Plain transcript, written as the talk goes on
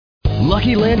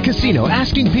Lucky Land Casino,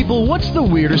 asking people, what's the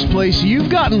weirdest place you've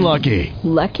gotten lucky?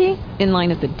 Lucky? In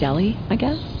line at the deli, I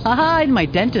guess? Aha, in my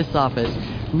dentist's office.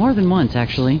 More than once,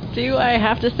 actually. Do I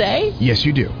have to say? Yes,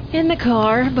 you do. In the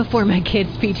car before my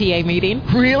kids' PTA meeting.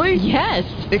 Really? Yes.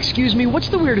 Excuse me, what's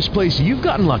the weirdest place you've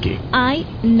gotten lucky? I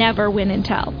never win and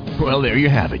tell. Well, there you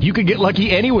have it. You can get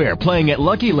lucky anywhere, playing at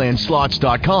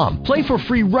LuckyLandSlots.com. Play for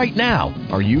free right now.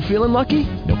 Are you feeling lucky?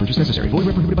 No purchase necessary. Void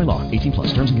where prohibited by law. 18 plus.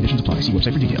 Terms and conditions apply. See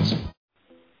website for details.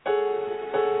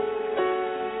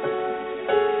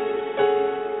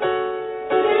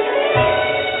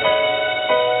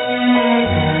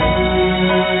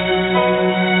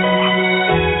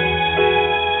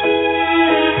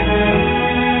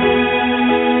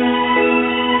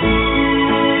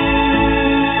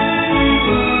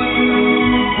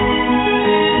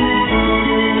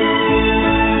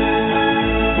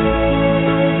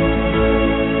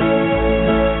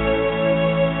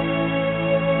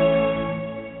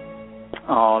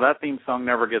 Theme song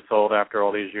never gets old after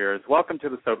all these years. Welcome to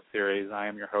the Soap Series. I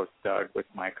am your host, Doug, with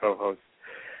my co-host,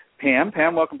 Pam.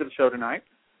 Pam, welcome to the show tonight.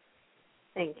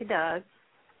 Thank you, Doug.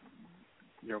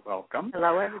 You're welcome.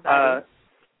 Hello, everybody.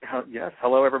 Yes,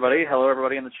 hello, everybody. Hello,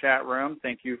 everybody in the chat room.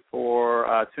 Thank you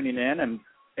for tuning in,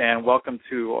 and welcome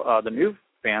to the new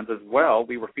fans as well.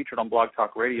 We were featured on Blog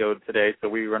Talk Radio today, so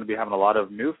we're going to be having a lot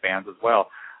of new fans as well.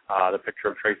 The picture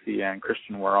of Tracey and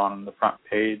Christian were on the front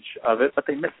page of it, but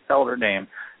they misspelled her name.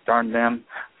 Darn them.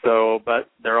 So, but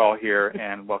they're all here,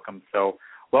 and welcome. So,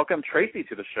 welcome, Tracey,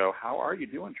 to the show. How are you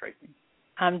doing, Tracey?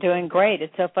 I'm doing great.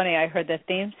 It's so funny. I heard the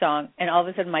theme song, and all of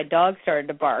a sudden my dog started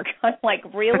to bark. I'm like,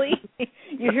 really?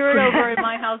 You hear it over in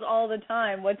my house all the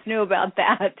time. What's new about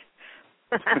that?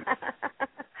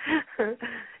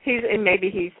 Maybe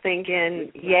he's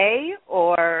thinking, yay,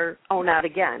 or oh, not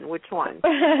again. Which one?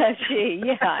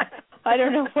 Yeah. I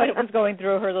don't know what was going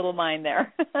through her little mind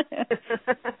there.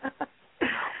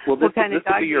 Well, what kind of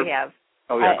dog do you have?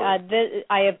 Oh, yeah.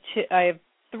 I have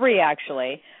three,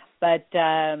 actually, but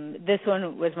this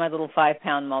one was my little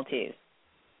 5-pound Maltese.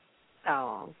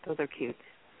 Oh, those are cute.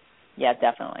 Yeah,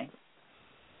 definitely.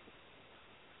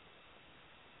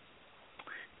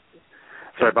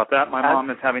 Sorry about that. My mom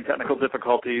is having technical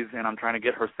difficulties, and I'm trying to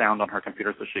get her sound on her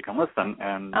computer so she can listen,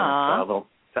 and a little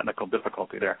technical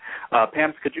difficulty there.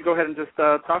 Pam, could you go ahead and just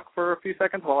talk for a few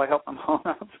seconds while I help my mom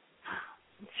out?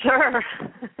 Sure.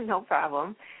 No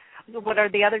problem. What are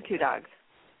the other two dogs?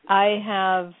 I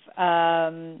have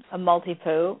a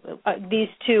Maltipoo. These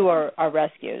two are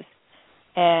rescues.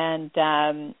 And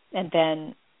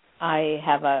then I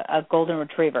have a golden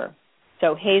retriever.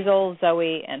 So Hazel,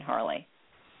 Zoe, and Harley.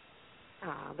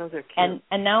 Oh, those are cute.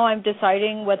 And now I'm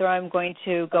deciding whether I'm going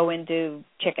to go into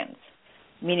chickens,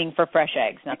 meaning for fresh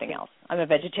eggs, nothing else. I'm a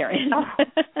vegetarian.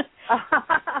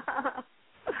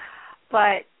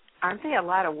 But aren't they a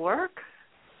lot of work?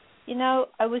 You know,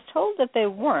 I was told that they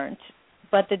weren't,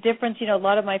 but the difference, a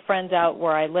lot of my friends out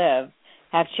where I live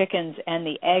have chickens, and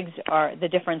the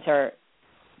difference are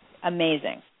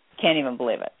amazing. Can't even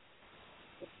believe it.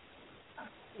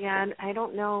 Yeah, and I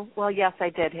don't know. Well, yes, I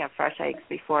did have fresh eggs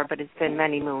before, but it's been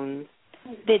many moons.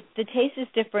 The taste is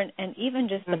different, and even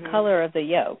just the color of the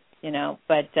yolk,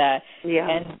 But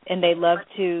yeah, and they love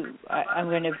to.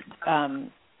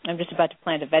 I'm just about to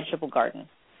plant a vegetable garden,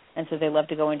 and so they love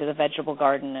to go into the vegetable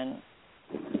garden,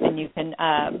 and you can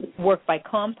work by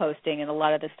composting, and a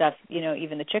lot of the stuff,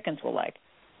 even the chickens will like.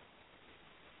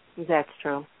 That's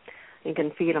true. You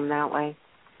can feed them that way.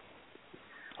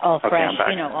 All fresh,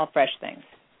 all fresh things.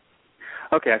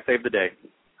 Okay, I saved the day.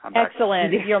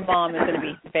 Excellent. Your mom is going to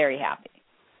be very happy.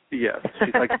 Yes.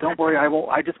 She's like, don't worry,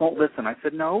 I just won't listen. I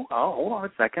said, no, hold on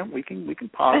a second. We can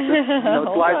pause this.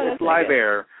 It's live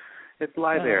air. It's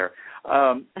live air.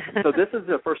 So this is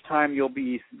the first time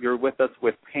you're with us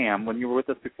with Pam. When you were with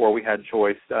us before, we had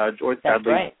Joyce. Joyce,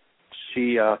 sadly, right.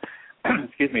 She,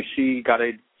 she got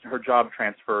her job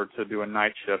transferred to do a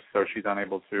night shift, so she's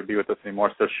unable to be with us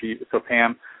anymore. So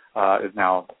Pam is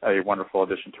now a wonderful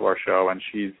addition to our show, and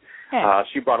she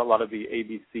brought a lot of the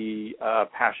ABC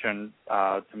passion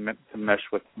to mesh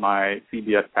with my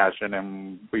CBS passion,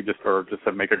 and we just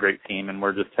have make a great team, and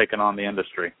we're just taking on the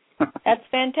industry. That's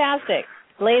fantastic.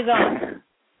 Blaze on.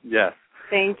 Yes.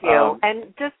 Thank you.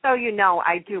 And just so you know,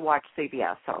 I do watch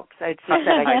CBS soaps. It's just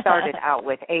that I started out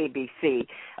with ABC,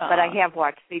 but I have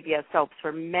watched CBS soaps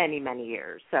for many, many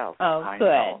years. So. Oh,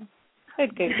 good.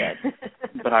 Good.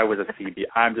 But I'm just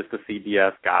a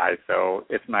CBS guy, so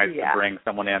it's nice to bring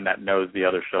someone in that knows the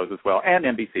other shows as well. And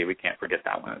NBC, we can't forget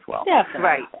that one as well.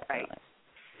 Definitely. Right.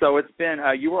 So it's been,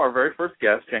 you were our very first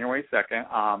guest, January 2nd,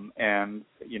 and,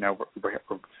 we're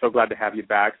so glad to have you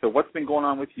back. So what's been going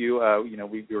on with you?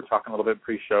 We were talking a little bit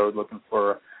pre-show, looking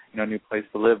for, a new place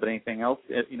to live, but anything else?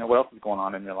 What else is going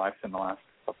on in your life in the last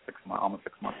 6 months, almost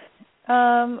 6 months?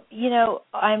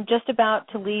 I'm just about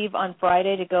to leave on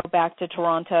Friday to go back to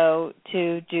Toronto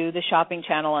to do the shopping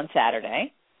channel on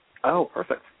Saturday. Oh,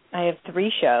 perfect. I have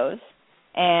 3 shows,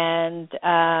 and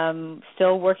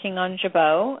still working on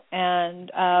Jabot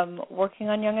and working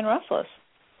on Young and Restless.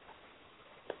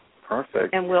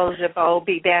 Perfect. And will Jabot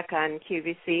be back on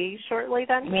QVC shortly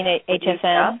then? You mean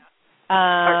HSN?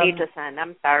 Or HSN,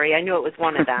 I'm sorry. I knew it was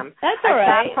one of them. That's all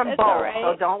right. I from That's both, all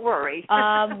right. so don't worry.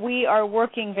 We are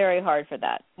working very hard for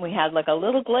that. We had like a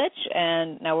little glitch,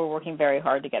 and now we're working very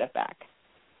hard to get it back.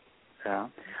 Yeah.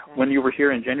 When you were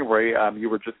here in January, you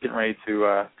were just getting ready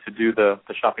to do the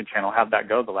shopping channel. How'd that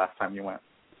go the last time you went?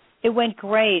 It went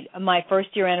great. My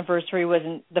first-year anniversary was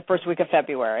in the first week of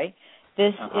February.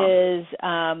 This is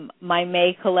my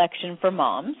May collection for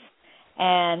moms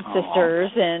and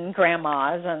sisters and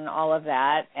grandmas and all of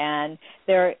that. And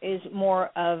there is more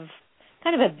of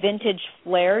kind of a vintage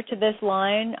flair to this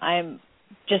line. I'm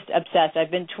just obsessed. I've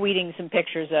been tweeting some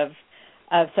pictures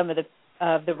of some of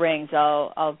the rings.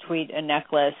 I'll tweet a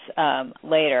necklace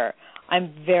later.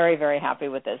 I'm very, very happy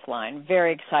with this line.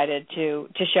 Very excited to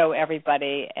show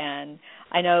everybody. And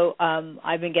I know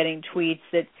I've been getting tweets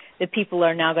that people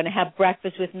are now going to have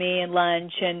breakfast with me and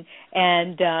lunch and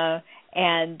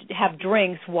have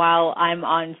drinks while I'm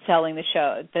on selling the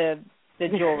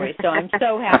jewelry. So I'm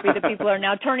so happy that people are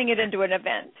now turning it into an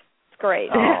event. It's great.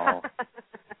 Oh.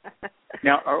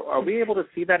 Now, are we able to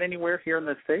see that anywhere here in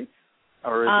the States?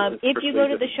 Or is it if you go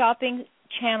to the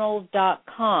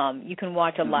shoppingchannel.com, you can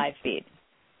watch a live feed.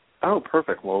 Oh,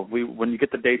 perfect. Well, when you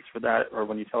get the dates for that, or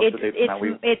when you tell us the dates for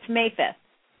that, it's May 5th.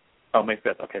 Oh, May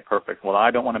 5th. Okay, perfect. Well, I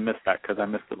don't want to miss that because I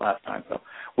missed it last time. So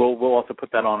we'll also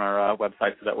put that on our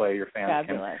website so that way your fans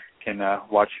can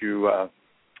watch you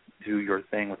do your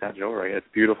thing with that jewelry. It's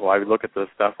beautiful. I look at the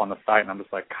stuff on the site and I'm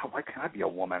just like, God, why can't I be a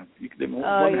woman? Women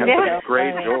have such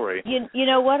great jewelry. You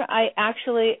know what? I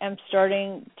actually am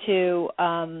starting to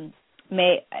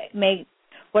make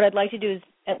what I'd like to do is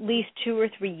at least 2 or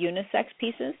 3 unisex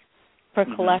pieces per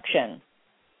collection.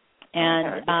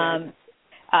 And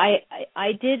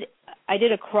I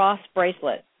did a cross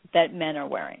bracelet that men are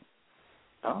wearing.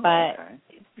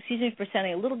 Excuse me for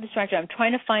sounding a little distracted. I'm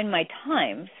trying to find my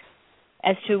times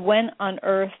as to when on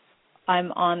earth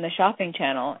I'm on the shopping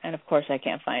channel, and of course I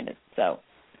can't find it. So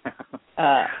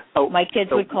my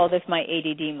kids would call this my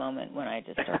ADD moment when I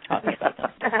just start talking about them.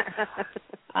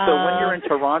 So when you're in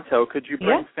Toronto, could you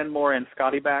bring Finmore and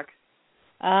Scotty back?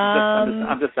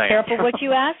 I'm just saying. Careful what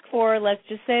you ask for. Let's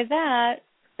just say that.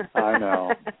 I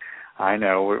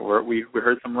know. We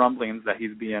heard some rumblings that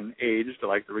he's being aged,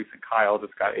 like the recent Kyle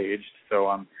just got aged. So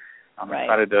I'm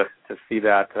excited to see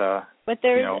that. But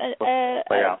there's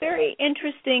a very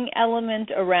interesting element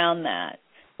around that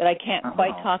I can't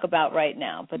quite talk about right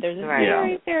now. But there's a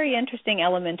very, very interesting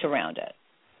element around it.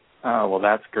 Oh, well,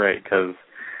 that's great because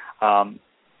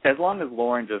as long as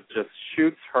Lauren just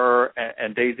shoots her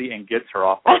and Daisy and gets her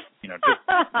off,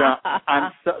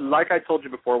 like I told you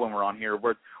before when we're on here,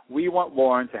 we want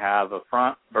Lauren to have a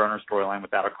front burner storyline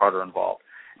without a Carter involved.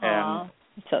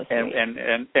 So sweet.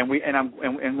 And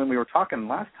when we were talking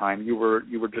last time, you were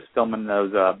just filming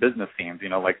those business scenes,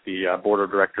 like the board of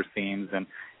director scenes, and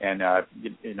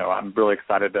I'm really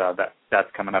excited that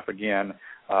that's coming up again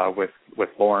with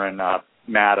Lauren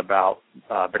mad about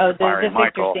Victor firing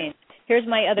Michael. Victor scene. Here's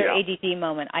my other ADD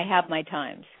moment. I have my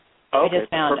times. I just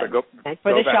found it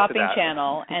for the shopping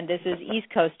channel, and this is East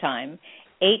Coast time: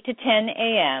 8 to 10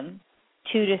 a.m.,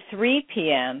 2 to 3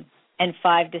 p.m., and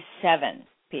 5 to 7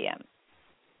 p.m.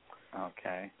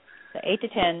 Okay. So 8 to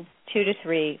 10, 2 to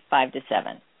 3, 5 to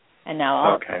 7. And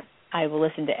now I will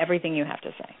listen to everything you have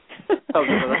to say.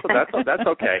 That's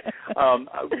okay.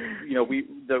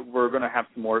 We're going to have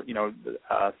some more,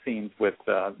 scenes with,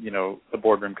 the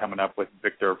boardroom coming up with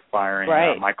Victor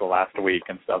firing Michael last week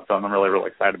and stuff. So I'm really, really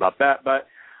excited about that. But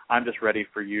I'm just ready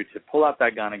for you to pull out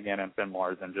that gun again in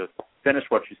Finmore's and just finish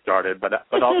what you started, but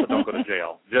also don't go to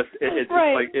jail.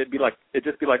 It'd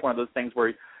just be like one of those things where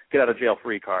you get out of jail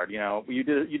free card. You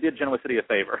did Genoa City a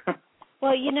favor.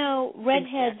 Well,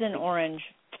 redheads and orange,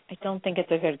 I don't think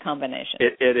it's a good combination.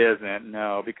 It isn't,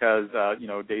 no, because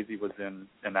Daisy was in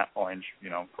that orange,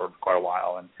 for quite a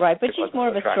while, and but she's more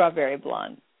of a strawberry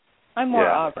blonde. I'm more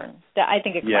auburn. I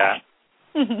think it clashes.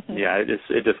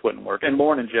 It just wouldn't work. And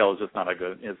Lauren in jail is just not a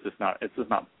good. It's just not.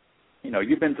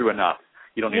 You've been through enough.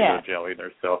 You don't need to go to jail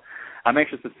either. So, I'm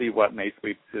anxious to see what May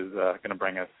Sweeps is going to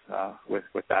bring us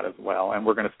with that as well. And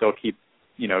we're going to still keep,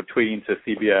 tweeting to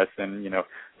CBS and,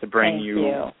 to bring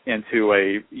you into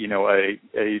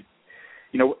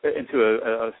into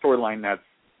a storyline that's,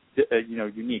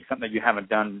 unique, something that you haven't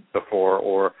done before,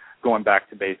 or going back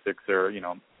to basics, or,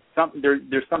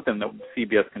 there's something that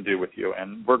CBS can do with you,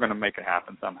 and we're going to make it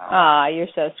happen somehow. Ah, you're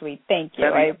so sweet. Thank you.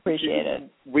 I appreciate it.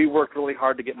 We worked really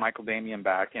hard to get Michael Damian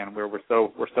back, and we're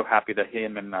so happy that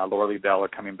him and Laura Lee Bell are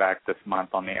coming back this month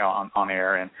on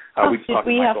air. And we just talked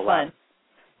to Michael have fun.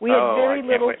 We had very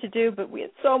little to do, but we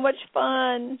had so much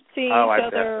fun seeing each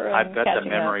other. I bet the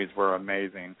memories were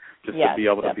amazing, just to be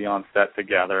able to be on set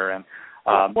together. And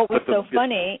what was so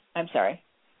funny? I'm sorry.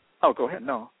 Oh, go ahead.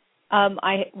 No.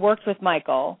 I worked with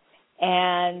Michael,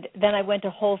 and then I went to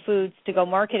Whole Foods to go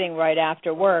marketing right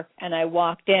after work, and I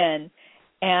walked in,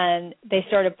 and they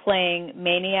started playing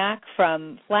Maniac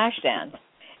from Flashdance.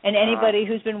 And anybody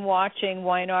who's been watching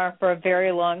Y&R for a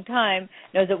very long time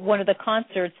knows that one of the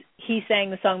concerts, he sang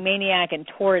the song Maniac and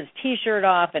tore his T-shirt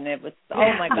off, and it was,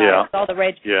 oh, my God, it was all the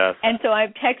rage. Yes. And so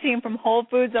I'm texting him from Whole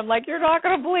Foods. I'm like, you're not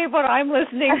going to believe what I'm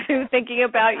listening to, thinking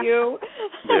about you.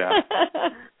 Yeah.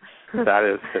 That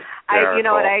is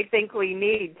hysterical. What I think we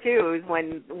need, too, is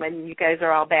when you guys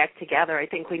are all back together, I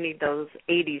think we need those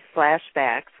 80s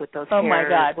flashbacks with those oh, my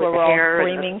God, where we're all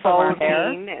screaming from our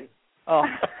hair. And oh.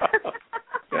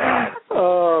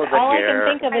 All hair. I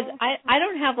can think of is I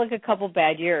don't have like a couple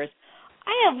bad years.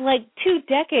 I have like 2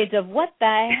 decades of what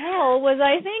the hell was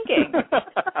I thinking?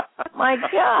 My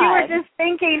God. You were just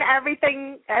thinking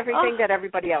everything that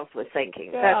everybody else was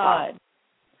thinking. God. That's all.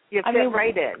 You fit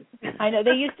right in. I know.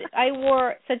 I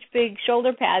wore such big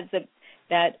shoulder pads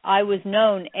that I was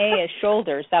known, as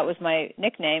Shoulders. That was my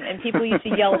nickname. And people used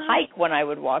to yell hike when I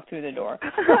would walk through the door.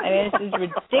 I mean, this is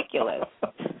ridiculous.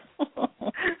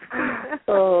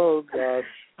 Oh, gosh.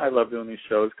 I love doing these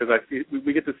shows because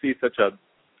we get to see such a,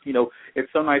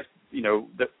 it's so nice,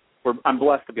 that I'm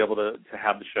blessed to be able to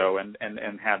have the show and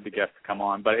have the guests come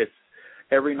on. But it's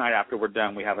every night after we're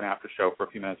done, we have an after show for a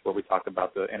few minutes where we talk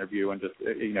about the interview and just,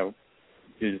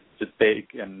 just bake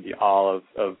and the awe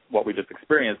of what we just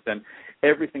experienced. And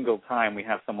every single time we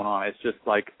have someone on, it's just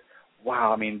like,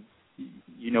 wow, I mean,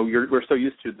 we're so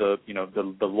used to the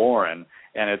Lauren,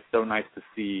 and it's so nice to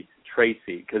see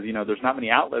Tracey because, there's not many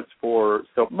outlets for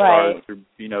soap stars to,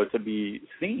 to be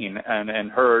seen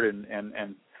and heard and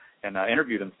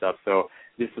interviewed and stuff. So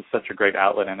this is such a great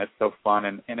outlet, and it's so fun,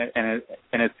 and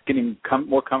it's getting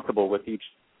more comfortable with each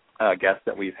guest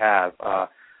that we have.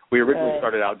 We originally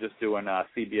started out just doing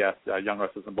CBS Young,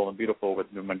 Restless, and Bold and Beautiful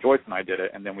when Joyce and I did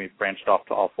it, and then we've branched off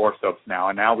to all 4 soaps now.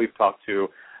 And now we've talked to,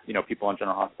 people in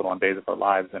General Hospital on Days of Our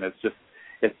Lives, and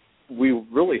we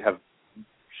really have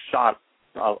shot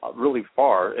really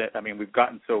far. I mean, we've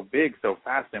gotten so big so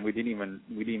fast, and we didn't even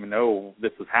know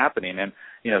this was happening. And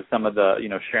some of the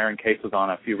Sharon Case was on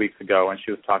a few weeks ago, and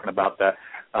she was talking about that.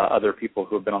 Other people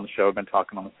who have been on the show have been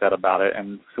talking on the set about it,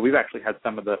 and so we've actually had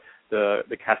some of the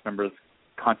cast members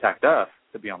contact us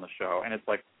to be on the show, and it's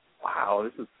like, wow,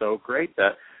 this is so great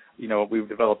that we've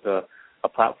developed a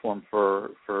platform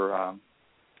for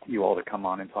you all to come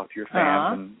on and talk to your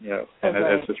fans, and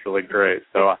it's just really great.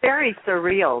 So it's very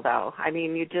surreal, though. I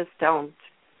mean, you just don't,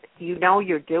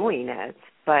 you're doing it,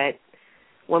 but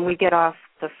when we get off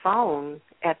the phone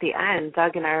at the end,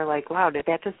 Doug and I are like, wow, did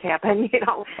that just happen? Like a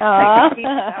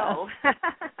TV show.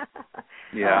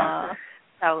 Yeah.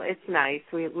 So it's nice.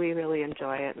 We really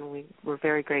enjoy it, and we're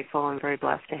very grateful and very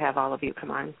blessed to have all of you come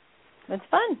on. It's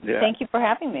fun. Yeah. Thank you for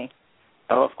having me.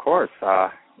 Oh, of course.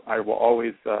 I will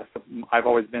always. I've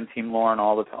always been Team Lauren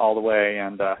all the way,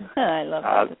 and I love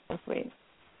that. It's so sweet.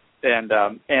 And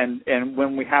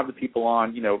when we have the people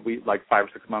on, we like 5 or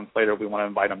 6 months later, we want to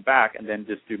invite them back, and then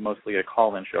just do mostly a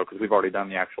call-in show because we've already done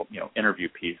the actual interview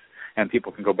piece, and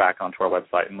people can go back onto our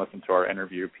website and listen to our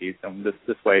interview piece, and this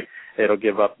way it'll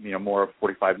give up more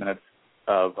 45 minutes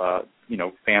of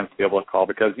fans to be able to call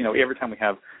because every time we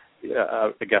have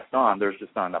a guest on, there's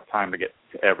just not enough time to get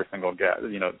to every single guest,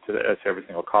 to every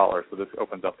single caller. So this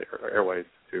opens up the airways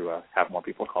to have more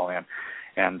people call in,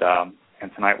 and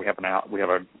tonight we have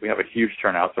a huge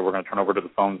turnout. So we're going to turn over to the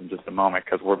phones in just a moment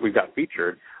because we've got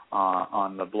featured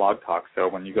on the Blog Talk. So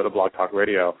when you go to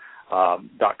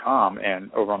blogtalkradio.com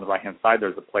and over on the right hand side,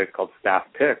 there's a place called Staff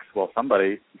Picks. Well,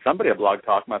 somebody at Blog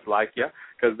Talk must like you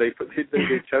because they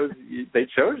chose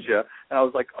you, and I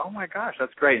was like, oh my gosh,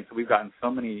 that's great. And so we've gotten so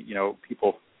many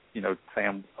people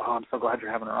saying, oh, I'm so glad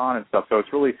you're having her on and stuff. So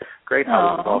it's really great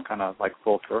how this is all kind of like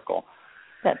full circle.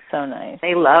 That's so nice.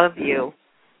 They love you.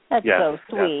 That's so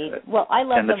sweet. Well, I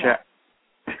love them.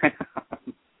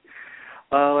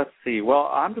 Let's see. Well,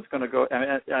 I'm just going to go.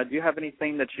 Do you have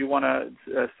anything that you want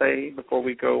to say before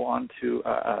we go on to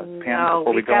Pam? No,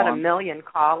 we've got a million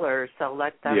callers, so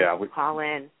let them call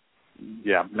in.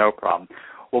 Yeah, no problem.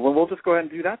 Well, we'll just go ahead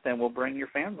and do that then. We'll bring your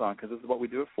fans on because this is what we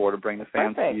do it for, to bring the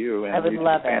fans to you. And I would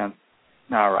love it.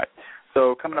 All right.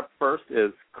 So coming up first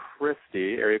is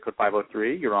Christy, area code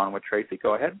 503. You're on with Tracey.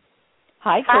 Go ahead.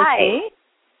 Hi, Christy.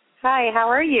 Hi, how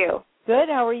are you? Good,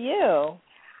 how are you?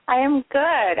 I am good.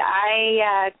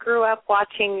 I grew up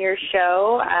watching your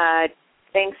show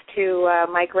thanks to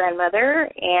my grandmother,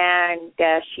 and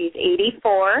she's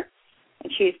 84,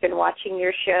 and she's been watching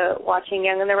your show, watching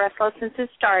Young and the Restless since it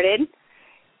started,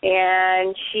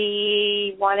 and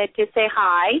she wanted to say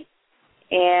hi,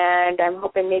 and I'm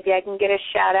hoping maybe I can get a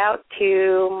shout-out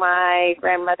to my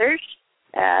grandmother's.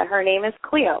 Her name is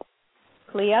Cleo.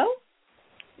 Cleo?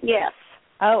 Yes.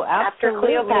 Oh,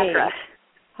 absolutely. After Cleopatra.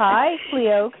 Hi,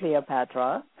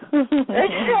 Cleopatra.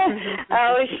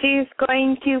 Oh, she's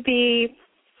going to be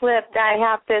flipped. I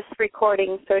have this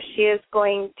recording, so she is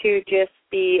going to just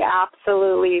be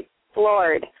absolutely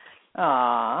floored.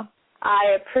 Aw.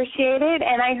 I appreciate it,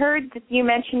 and I heard that you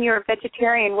mentioned you're a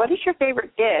vegetarian. What is your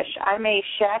favorite dish? I'm a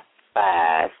chef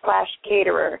 /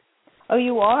 caterer. Oh,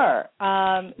 you are?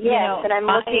 Yes, and I'm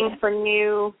looking for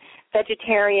new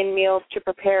vegetarian meals to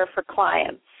prepare for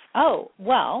clients. Oh,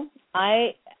 well,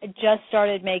 I just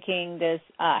started making this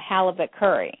halibut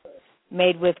curry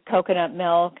made with coconut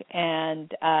milk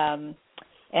and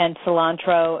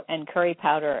cilantro and curry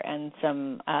powder and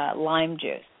some lime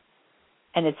juice.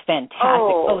 And it's fantastic.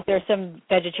 Oh, there's some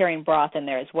vegetarian broth in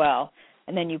there as well.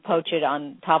 And then you poach it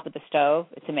on top of the stove.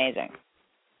 It's amazing.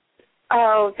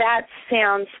 Oh, that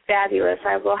sounds fabulous.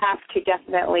 I will have to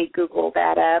definitely Google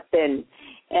that up and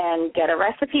get a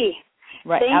recipe.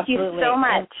 Right, Thank absolutely. you so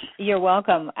much. And you're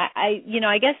welcome. I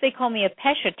guess they call me a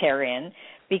pescatarian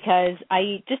because I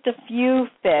eat just a few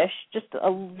fish, just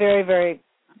a very, very,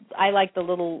 I like the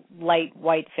little light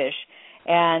white fish,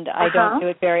 and I don't do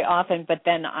it very often, but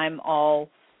then I'm all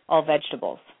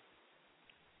vegetables.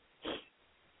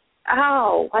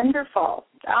 Oh, wonderful.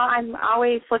 I'm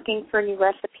always looking for new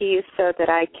recipes so that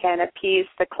I can appease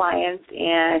the clients,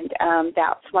 and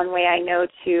that's one way I know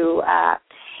to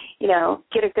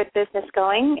get a good business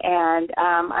going. And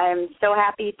I'm so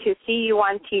happy to see you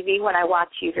on TV when I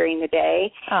watch you during the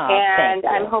day. Oh, and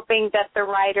thank you. I'm hoping that the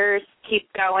writers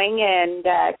keep going and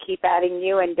keep adding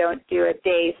you and don't do a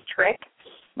day's trick.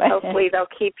 Hopefully they'll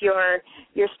keep your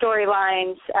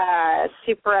storylines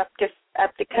super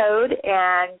up to code,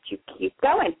 and you keep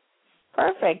going.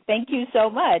 Perfect. Thank you so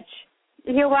much.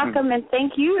 You're welcome, and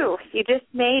thank you. You just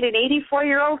made an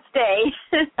 84-year-old's day.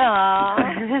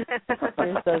 Aww.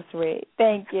 You're so sweet.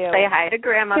 Thank you. Say hi to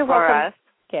Grandma You're for welcome. us.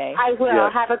 Okay. I will.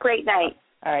 Yes. Have a great night.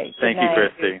 All right. Thank you,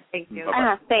 Christy. Thank you.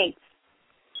 Thanks.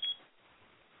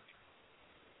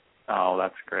 Oh,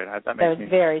 that's great. That was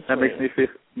very sweet.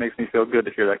 Makes me feel good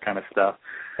to hear that kind of stuff.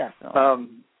 Definitely.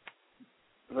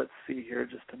 Let's see here,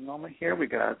 just a moment here. We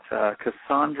got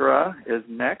Cassandra is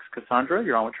next. Cassandra,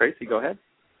 you're on with Tracey. Go ahead.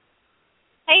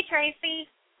 Hey, Tracey.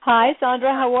 Hi,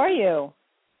 Sandra. How are you?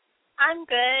 I'm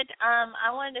good.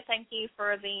 I wanted to thank you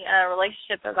for the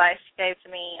relationship advice you gave to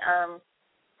me.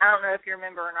 I don't know if you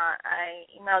remember or not. I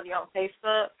emailed you on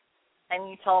Facebook, and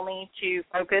you told me to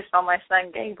focus on my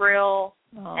son Gabriel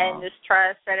and just try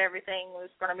to set everything was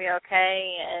going to be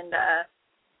okay. And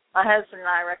my husband and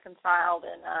I reconciled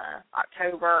in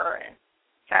October, and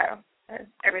so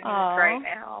everything's great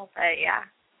now. But, yeah.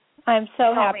 I'm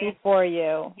so happy for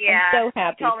you. Yeah. I'm so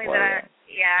happy for you.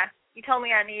 You told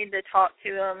me I needed to talk to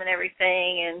him and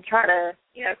everything and try to,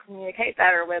 communicate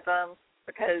better with him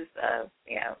because,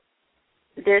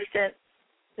 the distance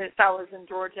since I was in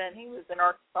Georgia and he was in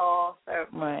Arkansas. So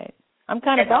right. I'm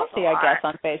kind of bossy, I guess,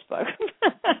 on Facebook.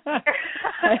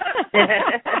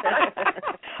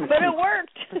 But it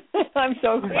worked. I'm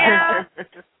so glad. Yeah.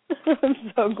 I'm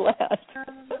so glad.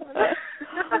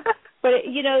 But,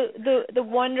 the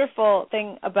wonderful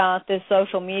thing about this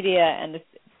social media and the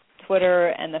Twitter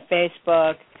and the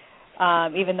Facebook,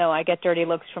 even though I get dirty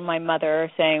looks from my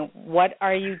mother saying, what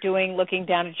are you doing looking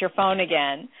down at your phone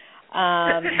again,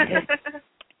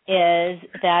 is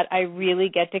that I really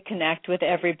get to connect with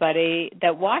everybody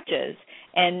that watches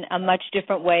in a much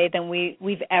different way than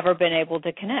we've ever been able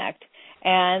to connect.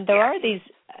 And there are these,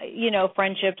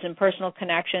 friendships and personal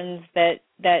connections that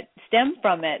stem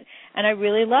from it. And I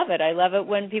really love it. I love it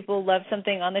when people love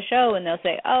something on the show and they'll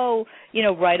say,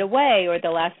 right away, or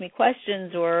they'll ask me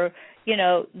questions, or,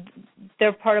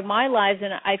 they're part of my lives,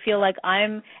 and I feel like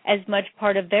I'm as much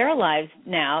part of their lives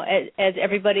now as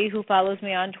everybody who follows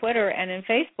me on Twitter and in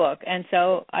Facebook. And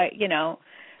so,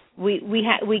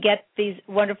 we get these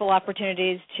wonderful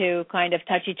opportunities to kind of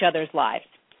touch each other's lives,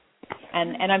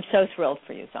 and I'm so thrilled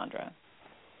for you, Sandra.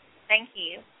 Thank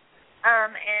you.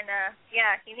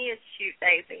 You need to shoot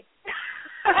Daisy.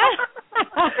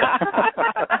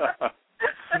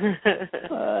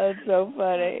 Oh, that's so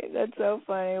funny. That's so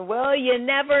funny. Well, you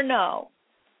never know.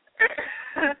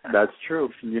 That's true.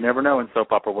 You never know in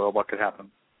soap opera world what could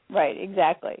happen. Right,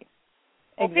 exactly.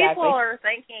 Well, people are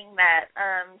thinking that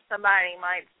somebody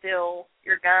might steal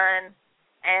your gun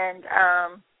and,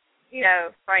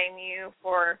 frame you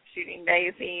for shooting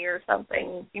Daisy or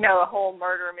something, a whole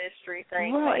murder mystery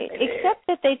thing. Right, like except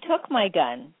that they took my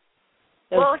gun,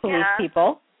 those police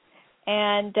people.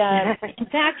 And, in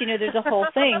fact, there's a whole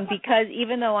thing, because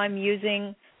even though I'm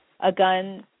using a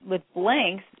gun with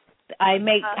blanks, I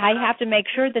have to make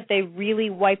sure that they really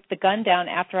wipe the gun down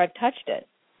after I've touched it.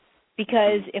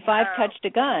 Because if I've touched a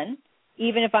gun,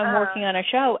 even if I'm working on a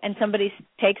show and somebody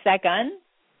takes that gun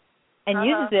and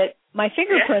uses it, my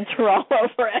fingerprints are all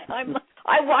over it.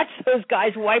 I watch those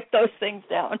guys wipe those things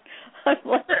down. I'm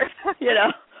like,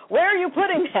 where are you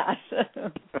putting that?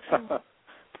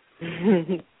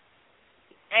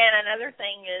 And another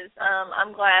thing is,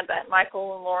 I'm glad that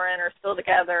Michael and Lauren are still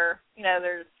together.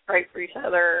 They're great for each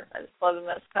other. I just love them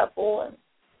as a couple.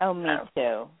 And, me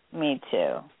too. Me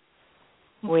too.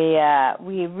 We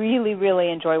really, really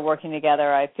enjoy working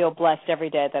together. I feel blessed every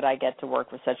day that I get to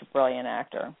work with such a brilliant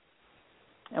actor.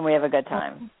 And we have a good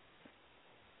time.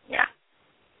 Yeah.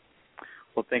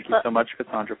 Well, thank you so much,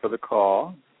 Cassandra, for the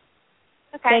call.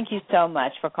 Okay. Thank you so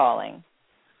much for calling.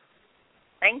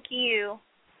 Thank you.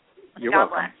 You're God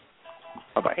welcome.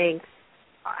 Bless. Bye-bye. Thanks.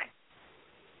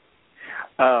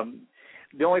 Bye.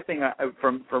 The only thing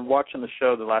from watching the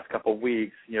show the last couple of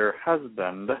weeks, your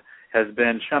husband has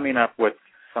been chumming up with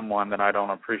someone that I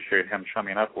don't appreciate him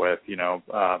chumming up with.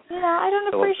 I don't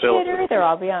appreciate her either,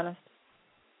 I'll be honest.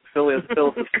 Phyllis'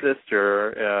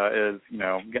 sister is,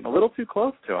 getting a little too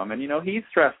close to him, and he's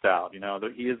stressed out.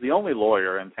 He is the only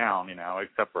lawyer in town,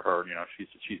 except for her.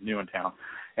 She's new in town,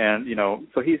 and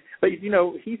so he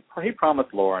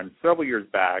promised Lauren several years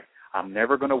back, I'm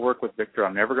never going to work with Victor.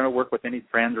 I'm never going to work with any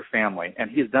friends or family, and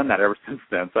he's done that ever since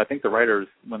then. So I think the writers,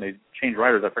 when they changed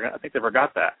writers, I think they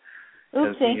forgot that.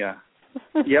 Oopsie.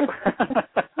 Yep.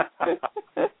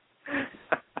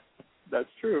 That's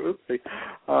true.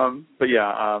 But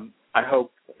yeah, I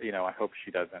hope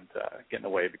she doesn't get in the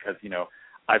way, because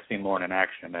I've seen Lauren in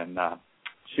action, and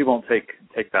she won't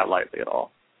take that lightly at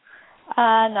all.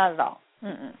 Not at all.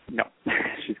 Mm-mm. No,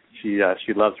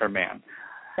 she loves her man.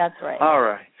 That's right. All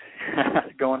right.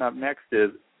 Going up next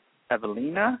is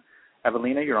Evelina.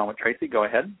 Evelina, you're on with Tracey. Go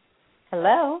ahead.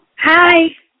 Hello. Hi.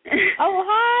 Oh,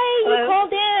 hi. Hello. You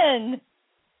called in.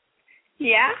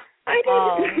 Yeah, I did.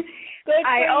 Oh, good for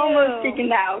I almost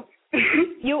chickened out.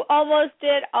 You almost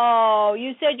did? Oh,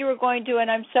 you said you were going to,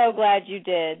 and I'm so glad you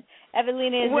did.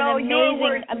 Evelina is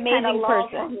an amazing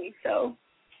person. For me, so.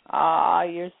 Oh,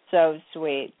 you're so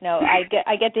sweet. No, I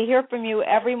get to hear from you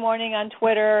every morning on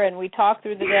Twitter, and we talk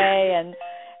through the day,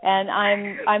 and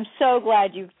I'm so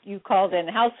glad you called in.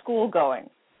 How's school going?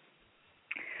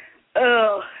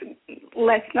 Oh,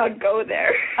 let's not go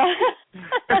there.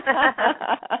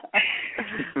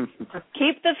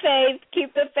 Keep the faith.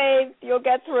 Keep the faith. You'll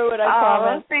get through it, I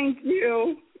promise. Thank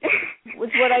you.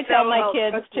 It's what I tell my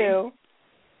kids, too.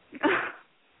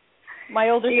 My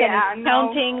older son is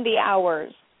counting the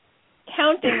hours.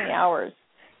 Counting the hours.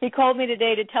 He called me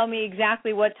today to tell me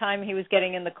exactly what time he was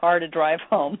getting in the car to drive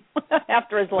home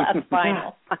after his last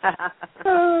final.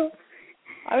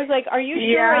 I was like, are you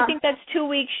sure? I think that's 2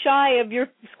 weeks shy of your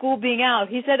school being out.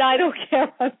 He said, I don't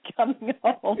care. I'm coming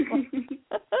home.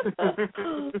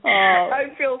 I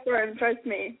feel for him, trust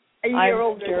me. A year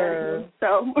older than you,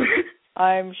 so.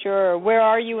 I'm sure. Where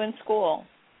are you in school?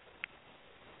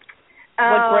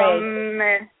 What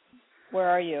grade? Where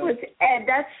are you?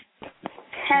 That's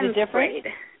 10th grade.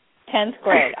 10th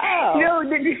grade. Oh. No,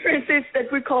 the difference is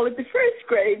that we call it the first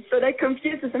grade, so that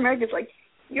confuses Americans. Like,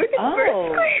 you're the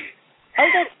first grade. Oh,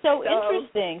 that's so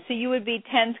interesting. So you would be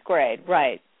 10th grade,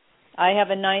 right. I have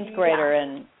a 9th grader,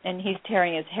 and he's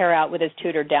tearing his hair out with his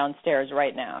tutor downstairs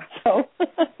right now. So.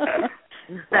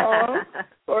 Oh,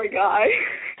 poor guy.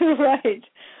 Right.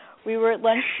 We were at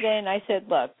lunch today, and I said,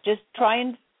 look, just try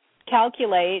and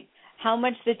calculate how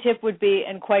much the tip would be,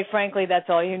 and quite frankly, that's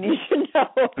all you need to know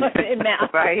in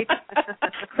math. Right.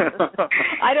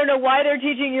 I don't know why they're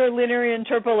teaching you linear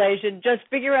interpolation. Just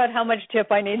figure out how much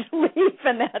tip I need to leave,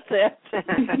 and that's it.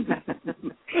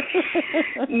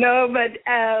 No, but,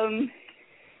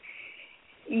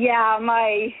 yeah,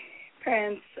 my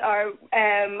parents are,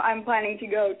 I'm planning to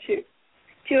go to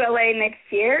to LA next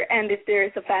year, and if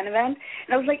there's a fan event.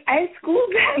 And I was like, I have school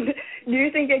then. Do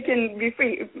you think I can be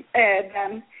free?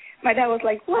 Then my dad was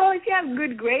like, well, if you have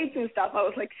good grades and stuff. I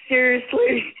was like,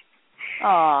 seriously.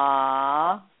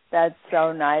 Aww, that's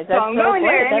so nice. That's so I'm so going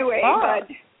great. there anyway, but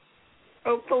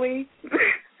hopefully.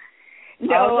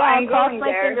 No, I'll cross going my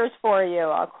there. fingers for you.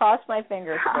 I'll cross my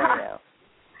fingers for you.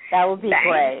 That would be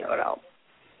great.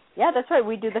 Yeah, that's right.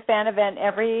 We do the fan event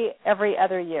every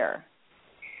other year.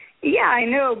 Yeah, I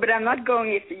know, but I'm not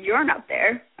going if you're not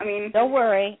there. I mean, don't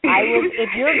worry. I will. If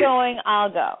you're going,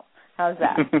 I'll go. How's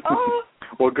that? Oh.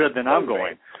 Well, good. Then I'm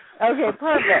going. Okay,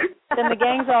 perfect. Then the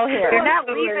gang's all here. You're not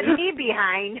leaving me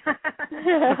behind.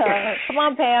 Come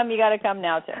on, Pam. You got to come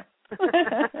now too. You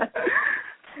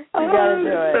got to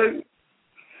do it.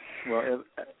 Well,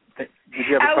 did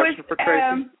you have a question for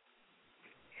Tracey?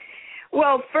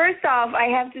 Well, first off, I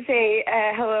have to say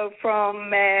hello from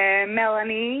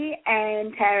Melanie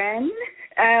and Taryn.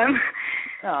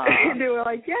 They were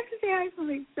like, you have to say hi for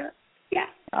me. So, yeah.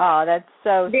 Oh, that's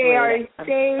so sweet. They are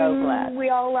saying so glad. We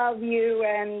all love you,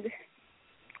 and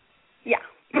yeah.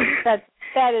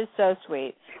 That is so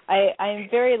sweet. I'm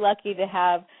very lucky to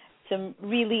have some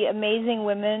really amazing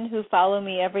women who follow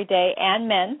me every day, and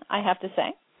men, I have to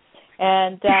say.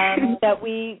 And that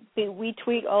we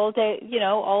tweet all day,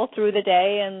 all through the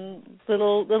day, and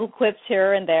little quips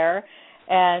here and there.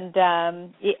 And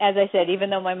as I said, even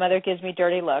though my mother gives me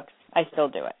dirty looks, I still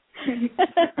do it.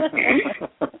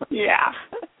 Yeah.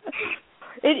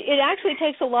 It actually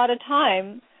takes a lot of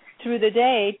time through the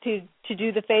day to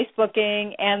do the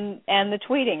Facebooking and the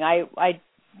tweeting. I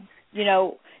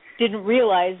didn't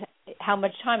realize how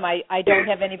much time. I don't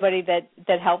have anybody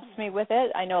that helps me with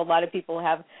it. I know a lot of people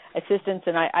have assistants,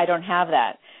 and I don't have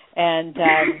that. And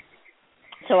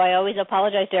so I always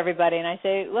apologize to everybody, and I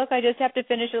say, look, I just have to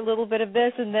finish a little bit of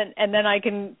this, and then I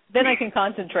can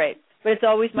concentrate. But it's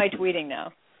always my tweeting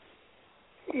now.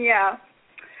 Yeah.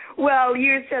 Well,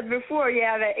 you said before you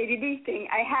have an ADD thing.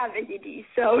 I have ADD,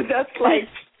 so that's like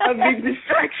a big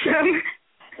distraction.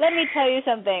 Let me tell you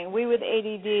something. We with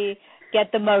ADD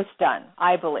get the most done,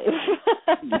 I believe.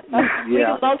 We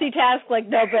can multitask like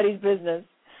nobody's business.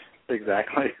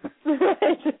 Exactly.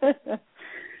 Right.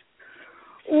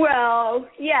 Well,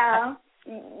 yeah.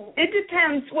 It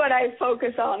depends what I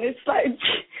focus on. It's like...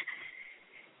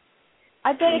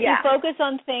 I bet if you focus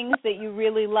on things that you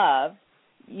really love,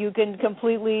 you can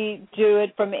completely do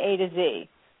it from A to Z.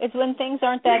 It's when things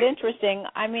aren't that interesting.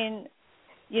 I mean...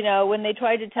 when they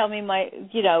tried to tell me my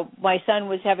son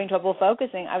was having trouble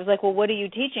focusing, I was like, well, what are you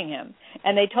teaching him?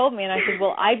 And they told me, and I said,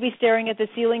 well, I'd be staring at the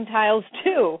ceiling tiles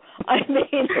too. I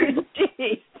mean,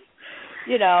 geez.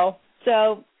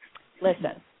 So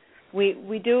listen, we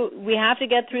have to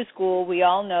get through school. We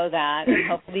all know that, and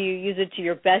hopefully you use it to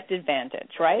your best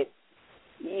advantage, right?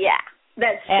 Yeah,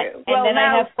 that's true. And then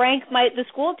I have Frank, the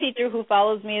school teacher, who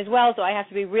follows me as well, so I have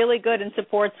to be really good and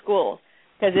support schools.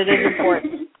 Because it is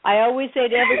important. I always say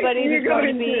to everybody who's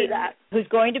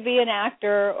going to be an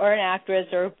actor or an actress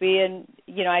or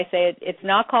I say it's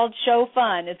not called show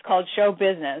fun, it's called show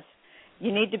business.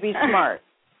 You need to be smart.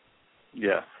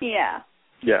 Yes. Yeah.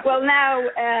 Yeah. Well, now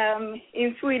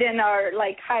in Sweden, our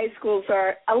high schools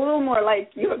are a little more like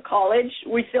your college.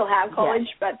 We still have college,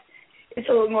 but it's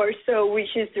a little more so we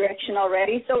choose direction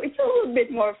already. So it's a little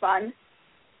bit more fun.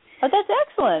 Oh, that's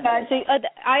excellent. See,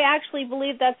 I actually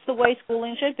believe that's the way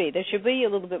schooling should be. There should be a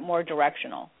little bit more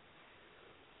directional.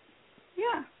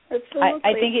 Yeah, absolutely.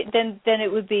 I think then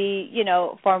it would be,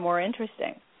 far more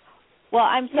interesting. Well,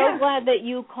 I'm so glad that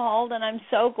you called, and I'm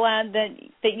so glad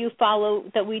that you follow,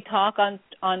 that we talk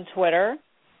on Twitter.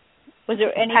 Was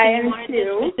there anything you wanted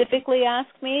to specifically ask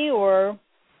me, or?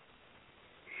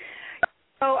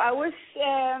 Oh, I was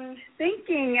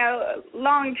thinking a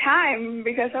long time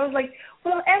because I was like,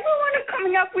 well, everyone is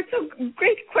coming up with some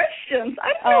great questions.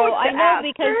 I don't know what to ask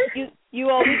because you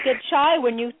always get shy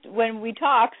when we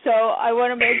talk, so I want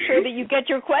to make sure that you get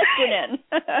your question in.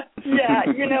 Yeah,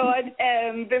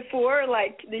 before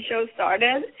the show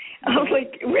started, I was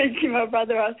waking my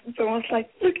brother up, and someone was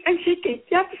like, look, I'm shaking.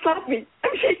 You have to slap me.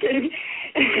 I'm shaking.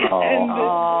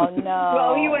 Oh, no.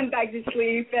 Well, he went back to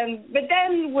sleep, but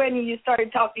then when you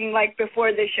started talking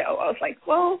before the show, I was like,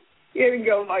 well, here we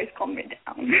go, voice, calm me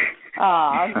down.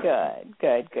 Oh,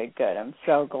 good. I'm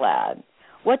so glad.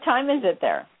 What time is it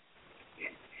there?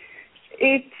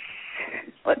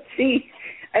 Let's see,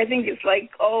 I think it's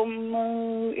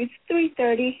almost, it's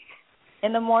 3:30.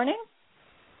 In the morning?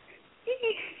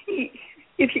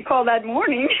 If you call that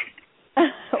morning.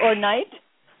 Or night?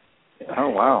 Oh,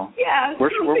 wow. Yeah. Where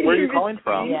are you calling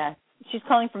from? Yeah, she's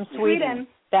calling from Sweden.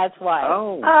 That's why.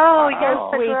 Oh, wow.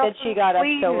 You're sweet that she got up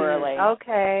so early.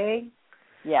 Okay.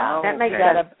 Yeah, that makes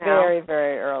got sense up now. very,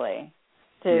 very early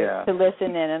to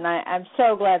listen in, and I'm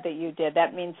so glad that you did.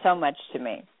 That means so much to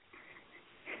me.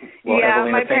 Well, yeah,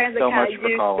 Evelina, my parents thanks so are much kind of for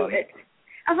used calling. to it.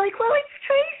 I'm like, well, it's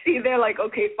Tracey. They're like,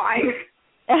 okay, fine.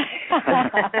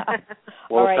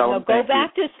 All right, tell now them go thank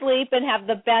back to sleep and have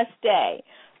the best day.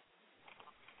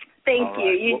 Thank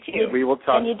you. You too. We will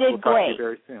talk. And you did we'll talk great. to you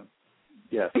very soon.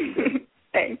 Yes. You did.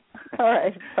 Thanks. All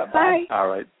right. Bye-bye. Bye. All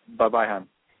right. Bye-bye, hon.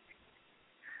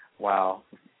 Wow.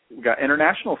 We got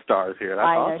international stars here. That's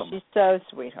awesome. I know. She's so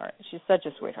sweetheart. She's such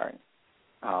a sweetheart.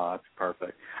 Oh, that's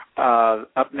perfect.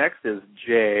 Up next is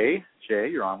Jay. Jay,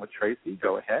 you're on with Tracey.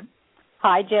 Go ahead.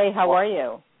 Hi, Jay. How are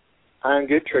you? I'm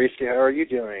good, Tracey. How are you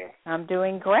doing? I'm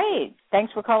doing great.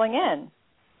 Thanks for calling in.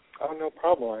 Oh, no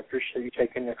problem. I appreciate you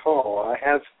taking the call. I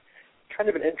have kind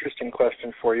of an interesting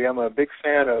question for you. I'm a big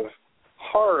fan of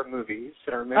horror movies,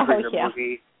 and I remember your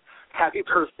movie Happy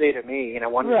Birthday to Me, and I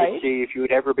wanted to see if you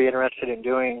would ever be interested in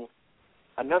doing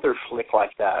another flick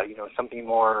like that, something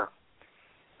more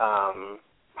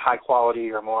high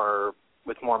quality or more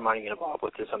with more money involved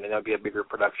with it, something that would be a bigger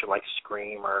production like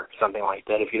Scream or something like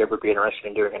that, if you'd ever be interested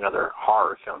in doing another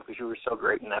horror film, because you were so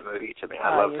great in that movie to me.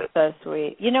 I loved it. You're so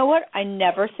sweet. You know what? I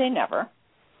never say never,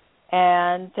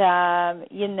 and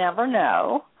you never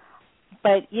know.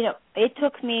 But, it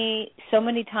took me so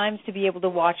many times to be able to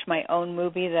watch my own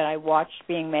movie that I watched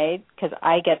being made, because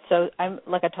I'm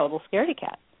like a total scaredy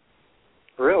cat.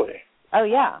 Really? Oh,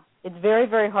 yeah. It's very,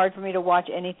 very hard for me to watch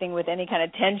anything with any kind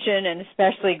of tension and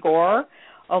especially gore.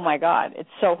 Oh, my God. It's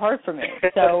so hard for me.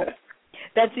 So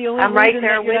that's the only reason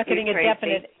that you're not getting a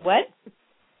definite... What?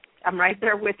 I'm right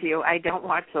there with you. I don't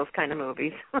watch those kind of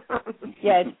movies. I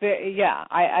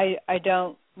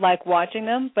don't like watching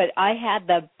them, but I had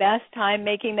the best time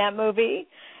making that movie,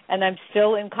 and I'm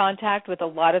still in contact with a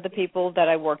lot of the people that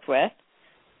I worked with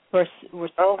who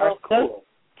are cool.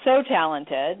 so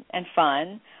talented and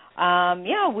fun.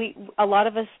 A lot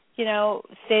of us,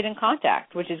 stayed in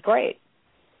contact, which is great,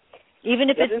 even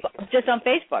if it's just on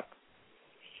Facebook.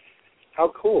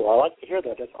 How cool! I like to hear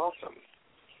that. That's awesome.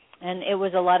 And it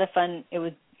was a lot of fun. It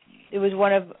was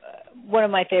one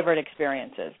of my favorite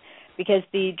experiences, because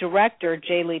the director,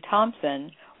 J. Lee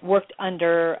Thompson, worked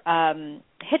under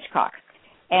Hitchcock,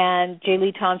 and J.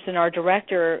 Lee Thompson, our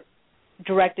director,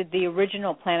 directed the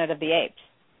original Planet of the Apes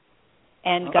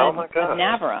and got of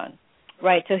Navarone.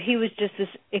 Right, so he was just this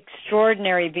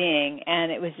extraordinary being,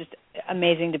 and it was just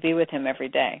amazing to be with him every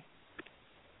day.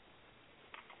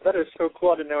 That is so cool.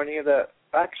 I didn't know any of that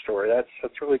backstory. That's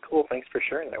really cool. Thanks for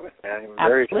sharing that with me. I'm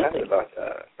very excited about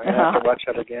that. I'm going to have to watch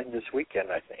that again this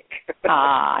weekend, I think.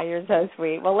 You're so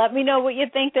sweet. Well, let me know what you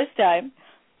think this time.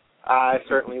 I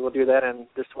certainly will do that. And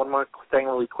just one more thing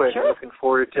really quick. Sure. I'm looking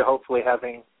forward to hopefully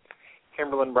having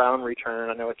Kimberlyn Brown return.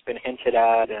 I know it's been hinted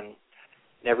at, and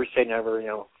never say never.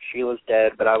 Sheila's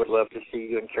dead, but I would love to see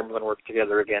you and Kimberlyn work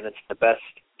together again. It's the best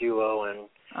duo, and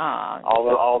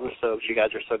all the soaps. You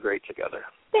guys are so great together.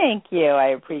 Thank you. I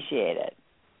appreciate it.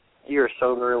 You're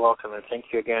so very welcome, and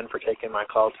thank you again for taking my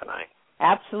call tonight.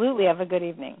 Absolutely. Have a good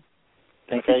evening.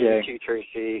 Thank you, Jay. You too,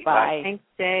 Tracey. Bye. Thanks,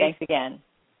 Jay. Thanks again.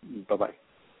 Bye-bye.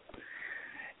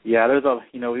 Yeah, there's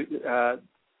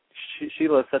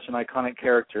Sheila is such an iconic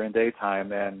character in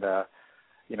daytime, and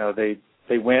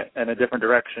they went in a different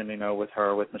direction, with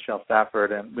her, with Michelle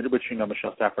Stafford, and which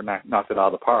Michelle Stafford knocked it out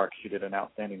of the park. She did an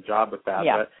outstanding job with that.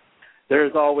 Yeah. But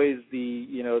there's always the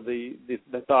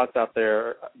thoughts out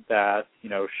there that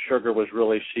Sugar was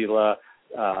really Sheila,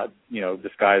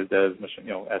 disguised as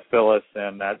as Phyllis,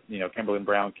 and that Kimberlyn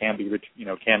Brown can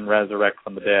resurrect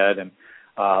from the dead, and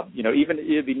even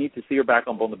it'd be neat to see her back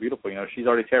on Bold and the Beautiful. She's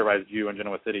already terrorized you in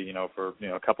Genoa City, for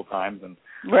a couple times, and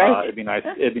it'd be nice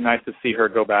to see her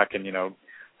go back and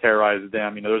terrorize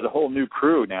them. There's a whole new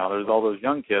crew now. There's all those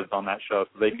young kids on that show,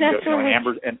 so they can go.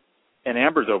 And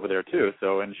Amber's over there too.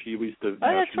 So she used to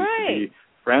be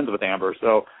friends with Amber.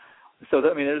 So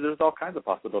there's all kinds of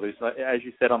possibilities. As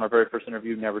you said on our very first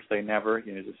interview, never say never.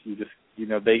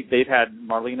 They've had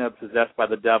Marlena possessed by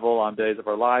the devil on Days of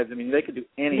Our Lives. They could do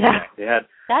anything. Yeah. They had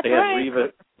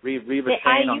Reva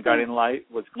Chain on Guiding Light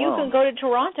was cloned. You can go to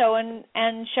Toronto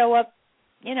and show up,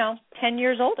 10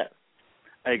 years older.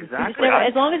 Exactly.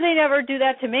 As long as they never do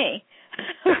that to me.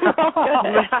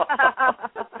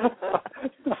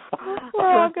 We're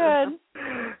all good.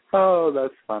 Oh,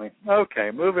 that's funny.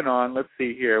 Okay, moving on. Let's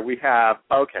see here. We have,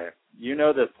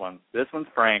 this one. This one's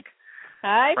Frank.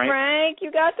 Hi, Frank.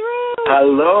 You got through.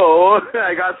 Hello.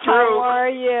 I got through. How are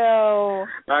you?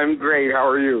 I'm great. How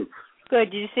are you?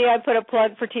 Good. Did you see I put a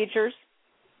plug for teachers?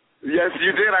 Yes,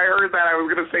 you did. I heard that. I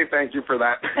was going to say thank you for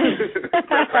that.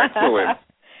 That's excellent.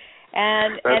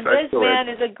 And this man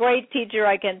is a great teacher.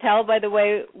 I can tell by the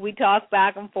way we talk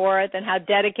back and forth and how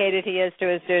dedicated he is to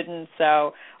his students.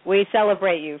 So we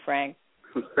celebrate you, Frank.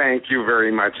 Thank you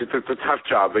very much. It's a tough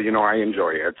job, but, I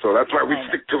enjoy it. So that's why we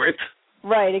stick to it.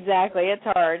 Right, exactly. It's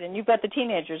hard. And you've got the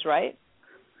teenagers, right?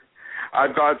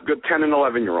 I've got good 10 and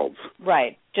 11-year-olds.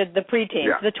 Right, just the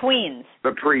preteens, the tweens.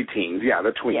 The preteens,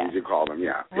 the tweens, you call them,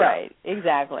 Right,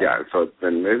 exactly. Yeah, so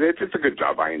it's a good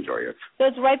job. I enjoy it. So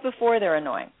it's right before they're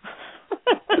annoying.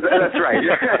 That's right.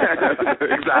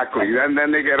 Exactly. And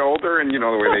then they get older, and you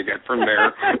know the way they get from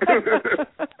there.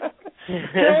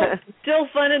 Still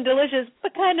fun and delicious,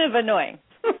 but kind of annoying.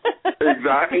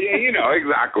 Exactly.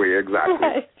 Exactly.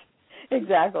 Right.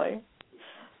 Exactly.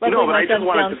 No, but I just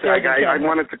wanted to say, I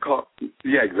wanted to call.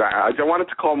 Yeah, exactly. I wanted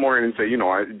to call more and say,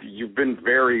 you've been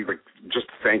very, just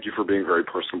thank you for being very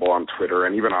personable on Twitter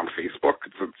and even on Facebook.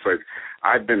 It's like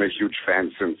I've been a huge fan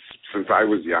since I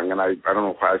was young, and I don't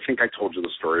know if I think I told you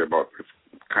the story about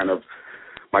kind of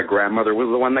my grandmother was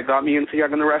the one that got me into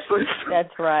Young and the Restless.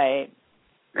 That's right.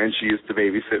 And she used to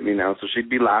babysit me now, so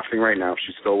she'd be laughing right now if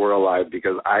she still were alive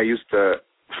because I used to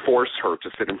force her to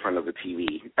sit in front of the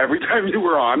TV every time you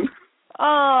were on.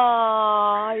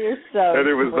 Oh, you're so And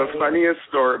it was sweet. the funniest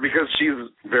story because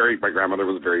my grandmother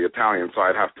was very Italian, so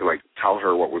I'd have to tell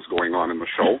her what was going on in the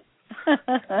show.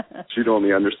 She'd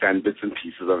only understand bits and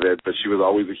pieces of it, but she was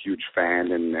always a huge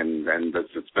fan, and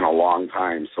it's been a long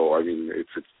time. So I mean,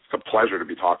 it's a pleasure to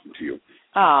be talking to you.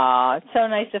 Oh, it's so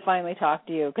nice to finally talk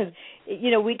to you because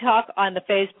we talk on the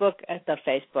Facebook. I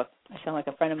sound like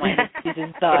a friend of mine who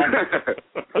uses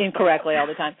incorrectly all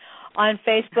the time. On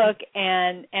Facebook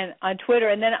and on Twitter,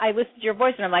 and then I listen to your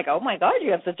voice, and I'm like, oh my God,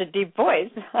 you have such a deep voice.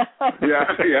 Yeah.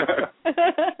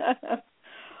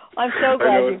 I'm so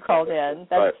glad you called in.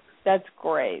 That's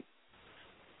great.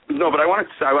 No, but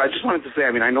I just wanted to say,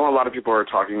 I mean, I know a lot of people are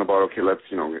talking about, okay, let's,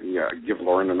 give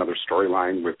Lauren another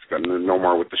storyline with no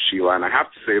more with the Sheila, and I have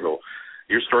to say though,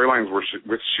 your storylines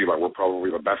with Sheila were probably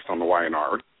the best on the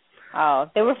Y&R. Oh,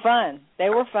 they were fun. They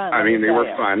were fun. I mean, they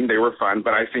were fun,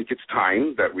 but I think it's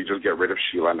time that we just get rid of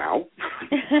Sheila now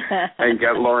and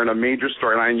get Lauren a major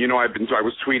storyline. I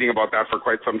was tweeting about that for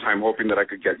quite some time, hoping that I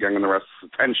could get Young and the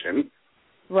Restless attention.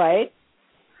 Right.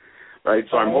 Right,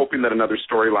 so I'm hoping that another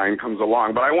storyline comes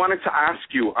along. But I wanted to ask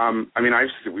you. I've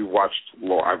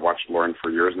watched Lauren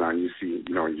for years now, and you've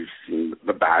seen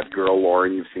the bad girl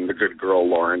Lauren, you've seen the good girl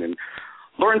Lauren, and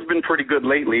Lauren's been pretty good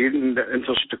lately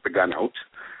until she took the gun out.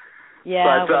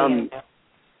 Yeah. But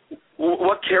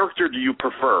what character do you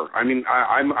prefer? I mean,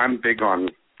 I'm big on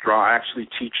drama. I actually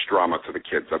teach drama to the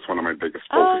kids. That's one of my biggest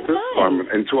focuses. Oh, nice. So I'm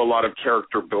into a lot of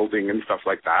character building and stuff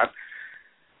like that.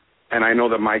 And I know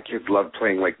that my kids love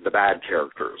playing the bad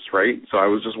characters, right? So I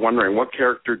was just wondering, what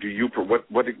character do you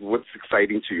what's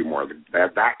exciting to you more?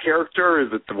 That character, or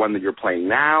is it the one that you're playing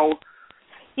now?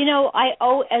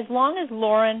 As long as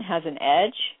Lauren has an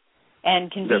edge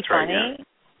and can be funny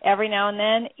every now and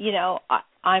then,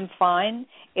 I'm fine.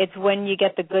 It's when you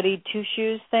get the goody two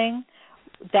shoes thing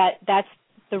that's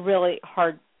the really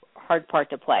hard part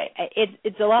to play.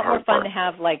 It's a lot more fun to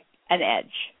have an edge.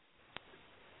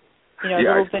 A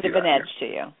little bit of an edge to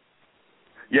you.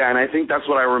 Yeah, and I think that's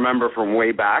what I remember from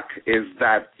way back is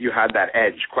that you had that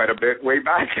edge quite a bit way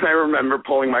back. And I remember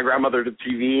pulling my grandmother to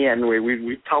TV, and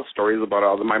we tell stories about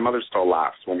all of them. My mother still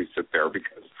laughs when we sit there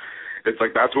because it's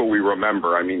that's what we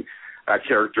remember. I mean, that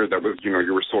character that was, you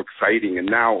were so exciting, and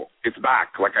now it's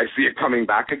back. I see it coming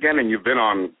back again, and you've been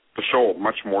on the show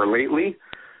much more lately,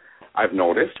 I've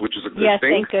noticed, which is a good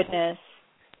thing. Yes, thank goodness.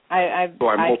 I'm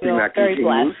hoping that very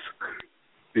continues. Blessed.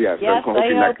 Yes, I hope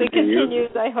it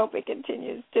continues. I hope it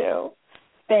continues too.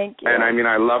 Thank you. And I mean,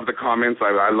 I love the comments.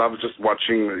 I love just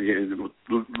watching,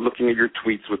 looking at your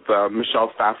tweets with Michelle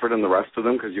Stafford and the rest of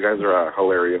them because you guys are a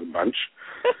hilarious bunch.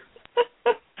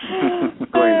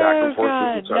 Going back and forth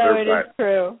with each other. No, it is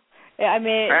true. I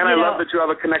mean, and I love that you have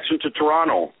a connection to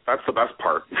Toronto. That's the best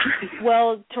part.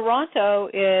 Well, Toronto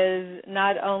is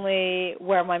not only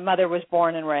where my mother was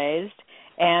born and raised,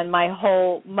 and my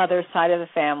whole mother's side of the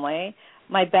family.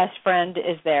 My best friend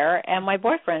is there, and my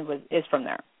boyfriend is from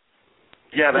there.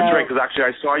 Yeah, that's right, because actually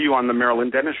I saw you on the Marilyn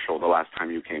Dennis show the last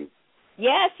time you came.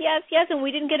 Yes, and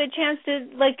we didn't get a chance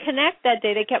to connect that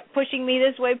day. They kept pushing me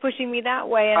this way, pushing me that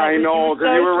way. And I know,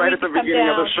 because you were right at the beginning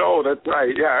of the show. That's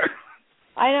right, yeah.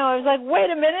 I know. I was like,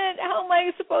 wait a minute, how am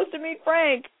I supposed to meet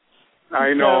Frank?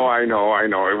 I know. It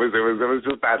was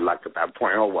just bad luck at that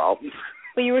point. Oh well.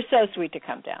 But you were so sweet to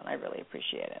come down. I really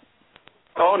appreciate it.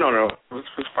 Oh, no. It was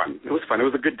fun. It was fun. It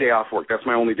was a good day off work. That's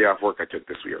my only day off work I took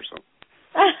this year, so.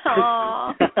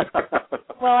 Aww.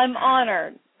 Well, I'm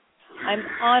honored. I'm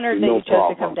honored that you chose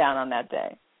to come down on that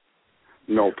day.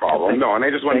 No problem. No, and I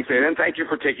just want to say, and thank you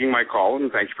for taking my call, and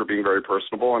thank you for being very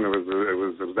personable, and it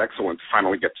was excellent to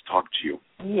finally get to talk to you.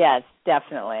 Yes,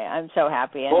 definitely. I'm so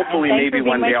happy. Hopefully, maybe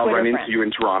one day I'll run into you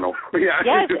in Toronto. Yeah.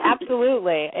 Yes,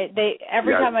 absolutely.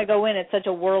 Every time I go in, it's such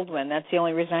a whirlwind. That's the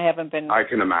only reason I haven't been. I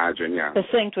can imagine. Yeah.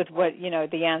 Succinct with what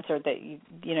the answer that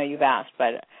you've asked,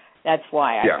 but that's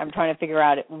why I'm trying to figure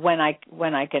out when I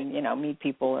can meet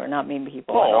people or not meet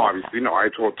people. Oh, obviously, no. I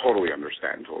totally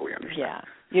understand. Yeah,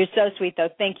 you're so sweet though.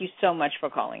 Thank you so much for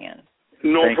calling in.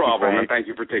 No problem, and thank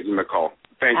you for taking the call.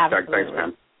 Thanks, Doug. Thanks,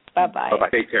 man. Bye-bye. Bye-bye.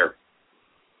 Take care.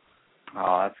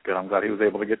 Oh, that's good. I'm glad he was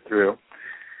able to get through.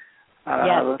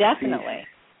 Yes, definitely.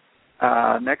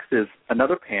 Next is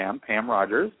another Pam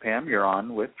Rogers. Pam, you're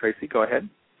on with Tracey. Go ahead.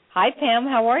 Hi, Pam.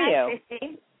 How are you? Hi,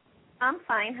 Tracey. I'm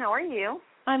fine. How are you?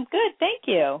 I'm good, thank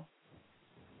you.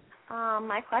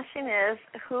 My question is,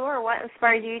 who or what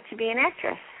inspired you to be an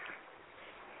actress?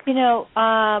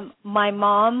 My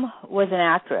mom was an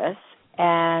actress,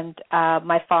 and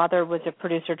my father was a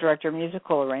producer, director,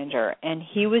 musical arranger, and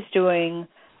he was doing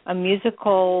a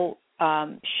musical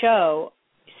show.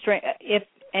 If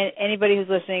anybody who's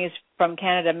listening is from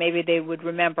Canada, maybe they would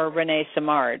remember René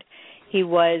Simard. He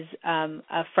was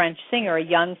a French singer, a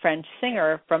young French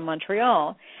singer from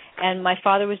Montreal, and my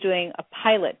father was doing a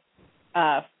pilot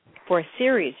for a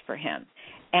series for him.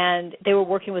 And they were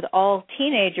working with all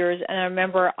teenagers, and I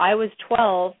remember I was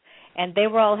 12, and they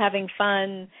were all having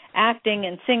fun acting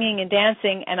and singing and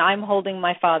dancing, and I'm holding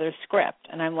my father's script.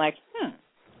 And I'm like,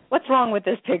 what's wrong with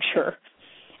this picture?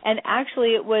 And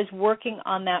actually it was working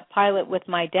on that pilot with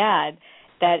my dad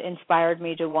that inspired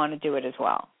me to want to do it as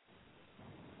well.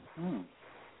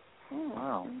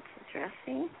 Wow. That's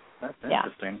interesting. That's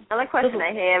interesting. Another question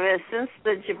I have is, since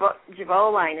the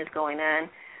Jabot line is going on,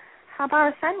 how about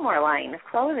a Fenmore line of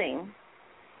clothing?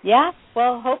 Yeah,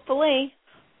 well, hopefully,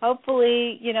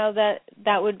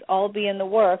 that would all be in the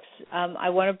works. I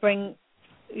want to bring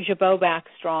Jabot back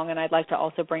strong, and I'd like to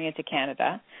also bring it to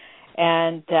Canada.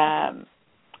 And,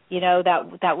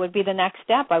 that would be the next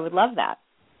step. I would love that.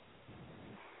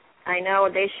 I know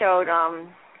they showed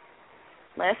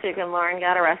last week when Lauren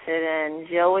got arrested and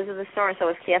Jill was in the store and so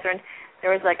was Catherine.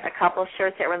 There was like a couple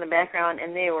shirts that were in the background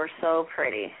and they were so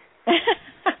pretty.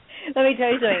 Let me tell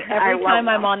you something. Every time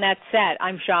I'm on that set,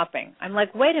 I'm shopping. I'm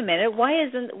like, wait a minute, why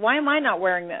am I not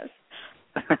wearing this?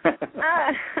 That's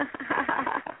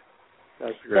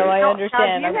great. So I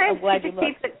understand. I'm glad you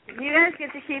looked. Do you guys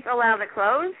get to keep a lot of the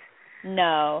clothes?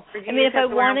 No. I mean, if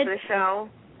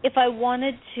I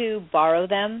wanted to borrow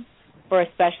them for a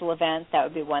special event, that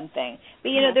would be one thing.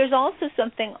 But there's also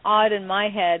something odd in my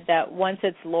head that once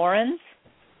it's Lauren's,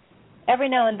 every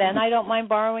now and then I don't mind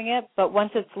borrowing it, but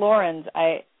once it's Lauren's,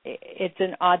 it's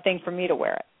an odd thing for me to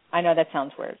wear it. I know that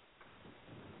sounds weird.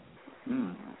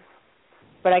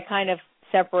 But I kind of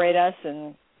separate us,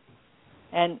 and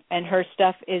her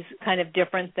stuff is kind of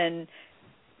different than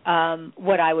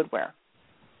what I would wear.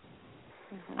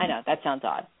 I know, that sounds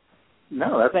odd.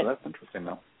 No, that's interesting,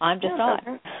 though. I'm just odd.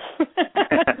 No,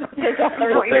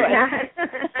 you're not.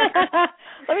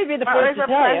 Let me be the It first was a to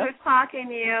tell you. pleasure talking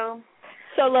to you.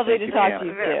 So lovely to talk to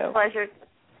you, too. It was a pleasure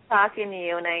talking to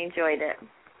you, and I enjoyed it.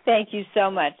 Thank you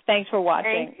so much. Thanks for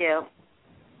watching. Thank you.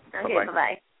 Okay,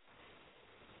 bye-bye.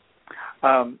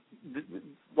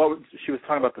 She was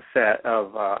talking about the set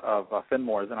of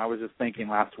Fenmore's, and I was just thinking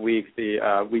last week the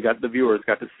viewers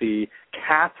got to see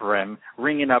Catherine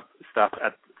ringing up stuff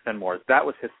at Fenmore's. That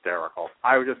was hysterical.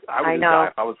 I was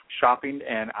shopping,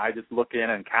 and I just look in,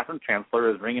 and Catherine Chancellor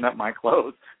is ringing up my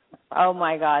clothes. Oh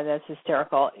my God, that's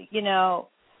hysterical.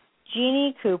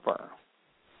 Jeannie Cooper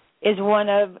is one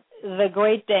of the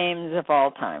great dames of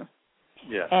all time.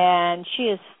 Yeah. And she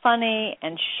is funny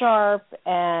and sharp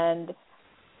and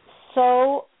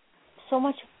so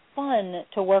much fun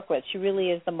to work with. She really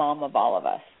is the mom of all of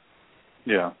us.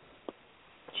 Yeah.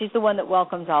 She's the one that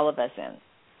welcomes all of us in.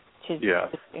 She's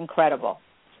incredible.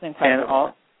 She's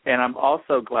incredible. And I'm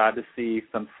also glad to see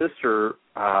some sister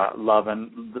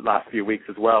loving the last few weeks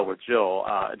as well with Jill.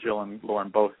 Jill and Lauren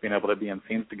both being able to be in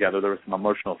scenes together. There were some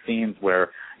emotional scenes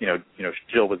where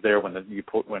Jill was there when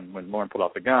Lauren pulled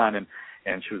out the gun, and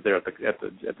she was there at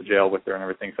the jail with her and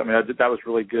everything. So I mean that was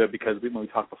really good, because when we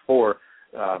talked before,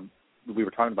 we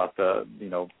were talking about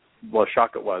what a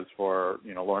shock it was for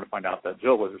Lauren to find out that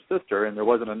Jill was her sister, and there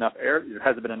wasn't enough there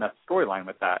hasn't been enough storyline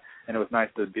with that, and it was nice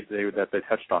that they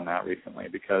touched on that recently,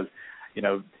 because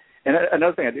and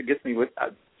another thing that gets me with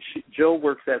Jill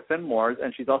works at Fenmore's,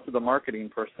 and she's also the marketing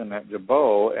person at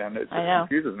Jabot, and it just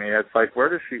confuses me. It's like,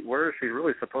 where is she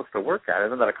really supposed to work at?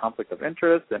 Isn't that a conflict of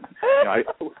interest? And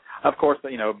of course,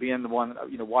 being the one,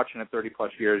 watching it 30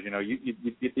 plus years,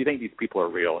 you think these people are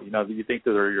real. You think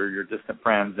that they're your distant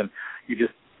friends, and you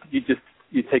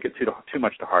take it too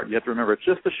much to heart. You have to remember it's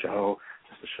just a show,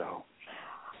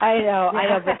 I know,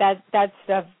 but that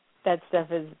stuff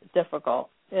is difficult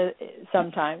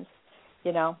sometimes,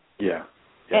 Yeah.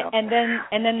 And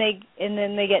then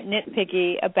they get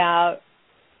nitpicky about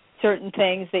certain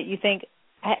things that you think.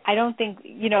 I don't think,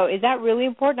 is that really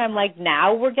important? I'm like,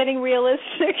 now we're getting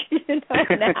realistic,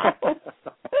 now.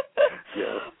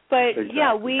 Yes, but exactly.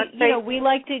 yeah, we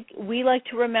like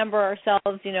to remember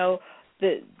ourselves,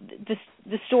 the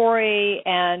story,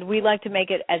 and we like to make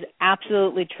it as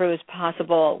absolutely true as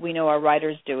possible. We know our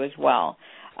writers do as well.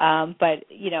 But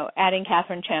adding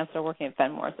Catherine Chancellor working at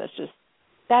Fenmore's,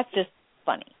 that's just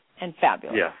funny and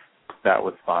fabulous. Yes, that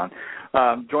was fun.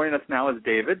 Joining us now is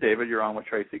David. David, you're on with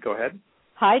Tracey. Go ahead.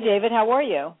 Hi, David. How are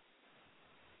you?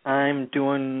 I'm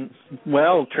doing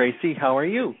well, Tracey. How are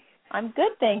you? I'm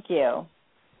good, thank you.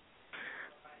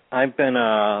 I've been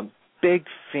a big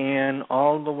fan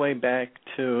all the way back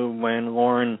to when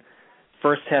Lauren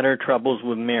first had her troubles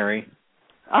with Mary.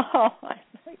 Oh,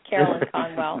 Carolyn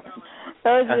Conwell.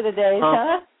 Those were the days,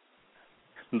 huh?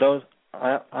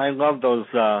 I love those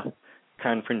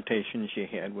confrontations you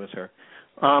had with her.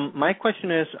 My question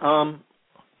is,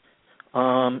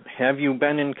 have you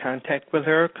been in contact with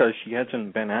her? Because she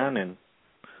hasn't been on in,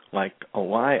 a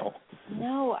while.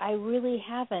 No, I really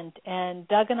haven't. And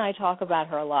Doug and I talk about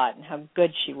her a lot and how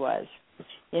good she was.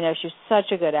 She's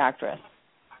such a good actress.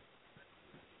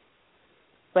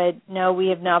 But, no, we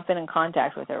have not been in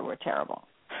contact with her. We're terrible.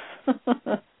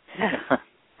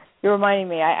 You're reminding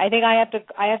me. I think I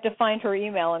have to find her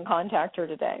email and contact her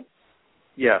today.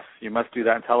 Yes, you must do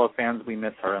that and tell our fans we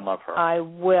miss her and love her. I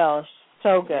will.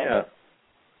 So good. Yeah.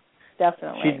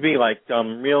 Definitely. She'd be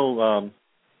real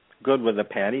good with the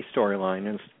Patty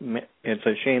storyline. It's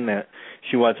a shame that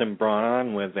she wasn't brought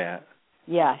on with that.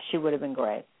 Yeah, she would have been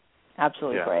great.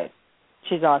 Absolutely great.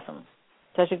 She's awesome.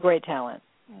 Such a great talent.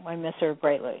 I miss her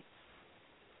greatly.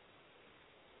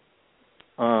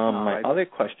 My other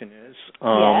question is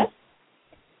yes?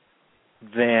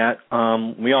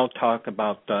 that we all talk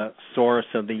about the source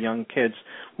of the young kids.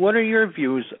 What are your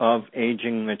views of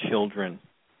aging the children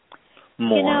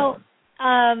more?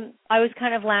 I was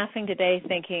kind of laughing today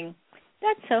thinking,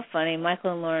 that's so funny.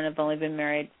 Michael and Lauren have only been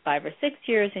married 5 or 6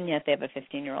 years, and yet they have a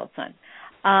 15-year-old son.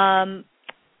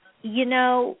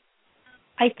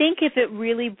 I think if it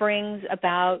really brings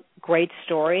about great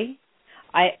story,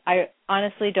 I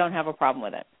honestly don't have a problem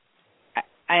with it.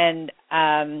 And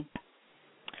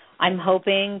I'm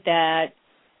hoping that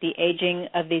the aging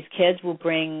of these kids will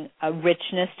bring a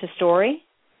richness to story.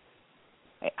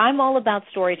 I'm all about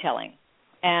storytelling.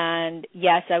 And,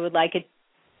 yes, I would like it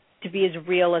to be as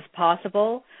real as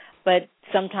possible, but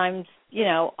sometimes,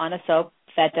 on a soap,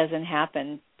 that doesn't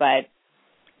happen. But,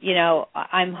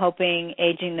 I'm hoping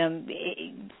aging them,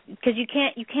 because you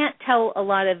can't tell a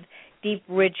lot of deep,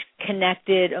 rich,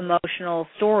 connected, emotional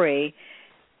story.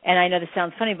 And I know this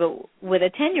sounds funny, but with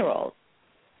a 10-year-old,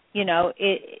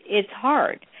 it's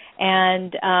hard.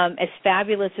 And as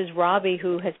fabulous as Robbie,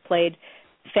 who has played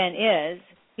Fenn, is,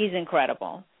 he's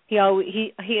incredible.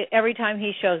 He every time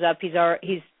he shows up, he's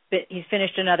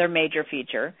finished another major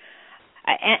feature.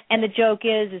 And the joke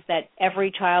is that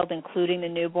every child, including the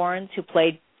newborns who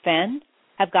played Fenn,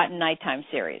 have gotten nighttime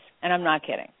series. And I'm not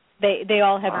kidding. They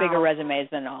all have bigger resumes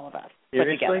than all of us put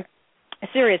together.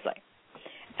 Seriously.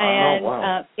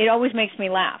 And it always makes me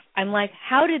laugh. I'm like,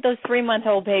 how did those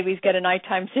 3-month-old babies get a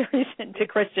nighttime series into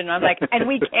Christian? I'm like, and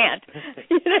we can't.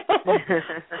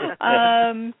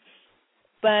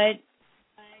 But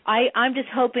I'm just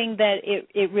hoping that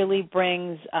it really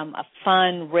brings a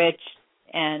fun, rich,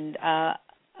 and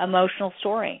emotional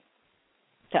story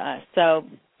to us. So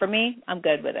for me, I'm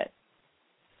good with it.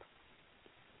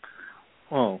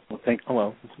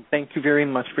 Thank you very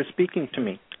much for speaking to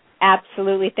me.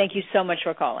 Absolutely. Thank you so much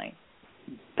for calling.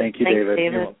 Thank you,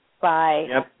 David. Bye.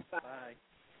 Yep. Bye.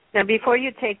 Now, before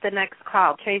you take the next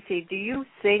call, Tracey, do you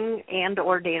sing and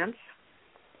or dance?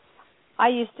 I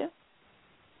used to.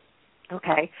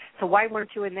 Okay. So why weren't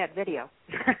you in that video?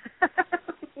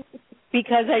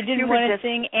 Because I didn't want to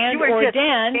sing and or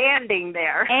dance. Standing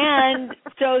there. And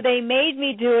so they made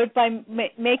me do it by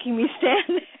making me stand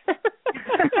there.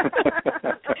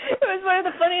 It was one of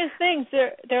the funniest things.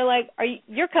 They're like,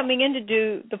 you're coming in to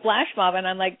do the flash mob? And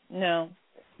I'm like, no,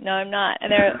 I'm not. And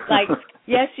they're like,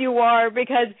 yes, you are,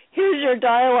 because here's your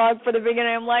dialogue for the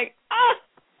beginning. I'm like,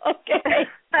 okay.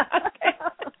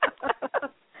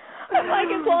 I'm like,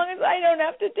 as long as I don't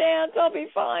have to dance, I'll be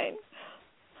fine.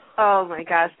 Oh my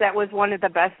gosh, that was one of the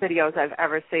best videos I've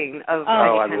ever seen of.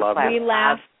 I love it. We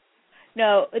laughed.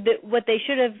 No, what they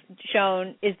should have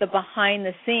shown is the behind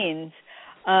the scenes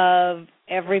of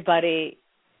everybody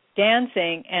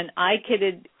dancing, and I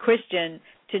kidded Christian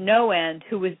to no end,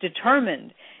 who was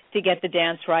determined to get the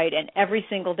dance right, and every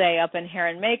single day up in hair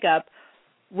and makeup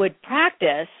would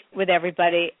practice with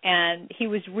everybody, and he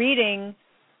was reading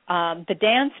the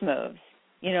dance moves,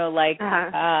 like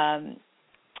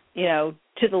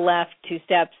to the left 2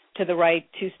 steps, to the right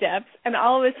 2 steps, and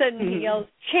all of a sudden he yells,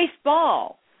 "Chase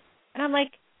ball," and I'm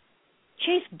like,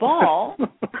 "Chase ball?"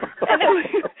 And then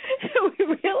we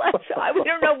realized we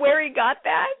don't know where he got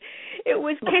that. It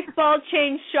was kickball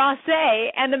change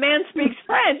chassé, and the man speaks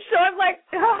French. So I'm like,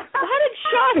 how did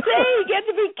chassé get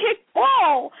to be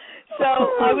kickball? So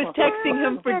I was texting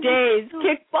him for days,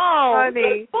 kickball,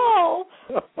 kickball.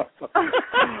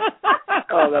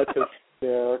 Oh, that's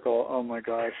hysterical. Oh, my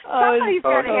gosh. Somebody's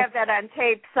got to have that on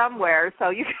tape somewhere, so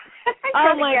you can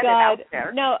oh, my get God. it out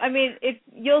there. No, I mean,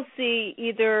 you'll see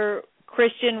either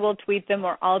Christian will tweet them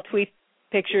or I'll tweet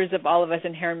pictures of all of us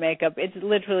in hair and makeup. It's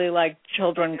literally like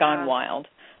children gone wild.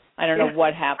 I don't know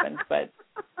what happened, but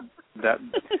that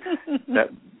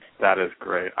is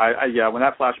great. When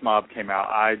that flash mob came out,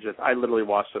 I literally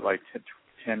watched it like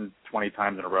 10, 20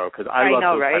 times in a row because I love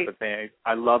those type of things.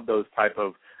 I love those type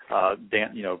of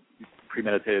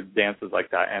premeditated dances like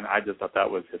that, and I just thought that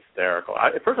was hysterical.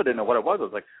 At first, I didn't know what it was. I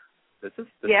was like, Is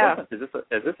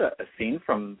this a scene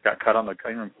from got cut on the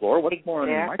cutting room floor? What's more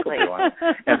than Michael doing?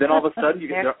 And then all of a sudden,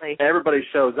 everybody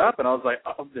shows up, and I was like,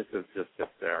 oh, this is just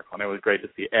hysterical. And it was great to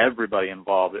see everybody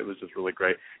involved. It was just really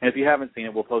great. And if you haven't seen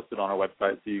it, we'll post it on our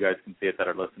website so you guys can see it that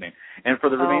are listening. And for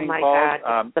the remaining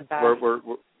calls,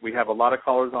 we have a lot of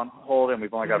callers on hold, and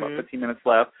we've only got about 15 minutes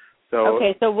left. So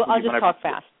I'll just talk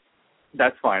fast.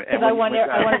 That's fine. Because I want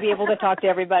to be able to talk to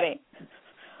everybody.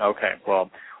 Okay,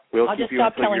 well. I'll just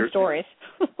stop telling stories.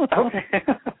 Okay.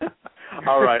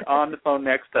 All right. On the phone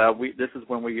next, this is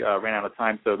when we ran out of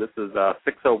time, so this is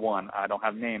 601. I don't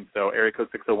have names, so area code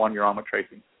 601, you're on with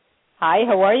Tracey. Hi,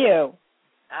 how are you?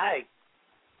 Hi.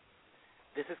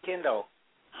 This is Kendall.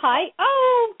 Hi.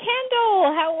 Oh,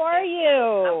 Kendall, how are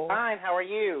you? I'm fine. How are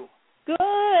you? Good.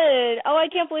 Oh, I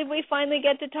can't believe we finally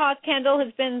get to talk. Kendall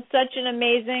has been such an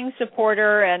amazing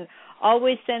supporter and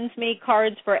always sends me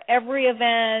cards for every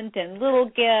event and little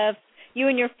gifts. You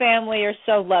and your family are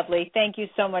so lovely. Thank you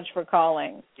so much for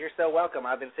calling. You're so welcome.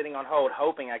 I've been sitting on hold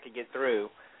hoping I could get through.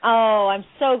 Oh, I'm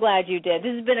so glad you did.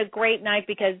 This has been a great night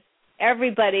because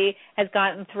everybody has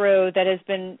gotten through that has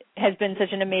been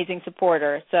such an amazing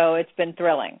supporter. So it's been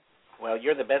thrilling. Well,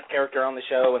 you're the best character on the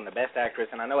show and the best actress,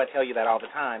 and I know I tell you that all the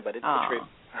time, but it's the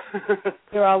truth.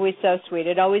 You're always so sweet.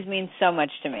 It always means so much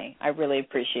to me. I really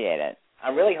appreciate it.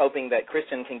 I'm really hoping that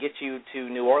Christian can get you to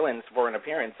New Orleans for an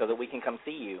appearance so that we can come see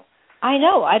you. I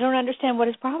know. I don't understand what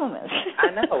his problem is.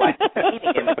 I know. I keep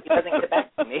meeting him, but he doesn't get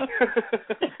back to me.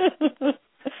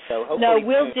 So hopefully no,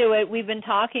 we'll do it. We've been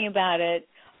talking about it.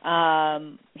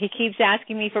 He keeps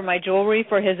asking me for my jewelry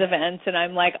for his events, and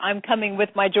I'm like, I'm coming with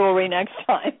my jewelry next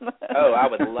time. Oh, I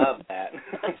would love that.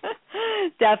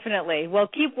 Definitely. Well,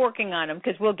 keep working on him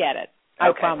because we'll get it.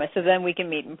 I promise. So then we can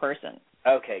meet in person.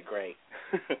 Okay, great.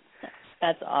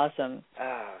 That's awesome.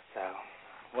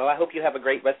 Well, I hope you have a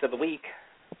great rest of the week.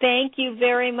 Thank you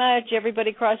very much.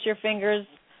 Everybody cross your fingers.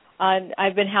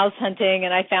 I've been house hunting,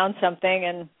 and I found something,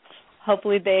 and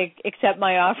hopefully they accept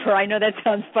my offer. I know that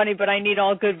sounds funny, but I need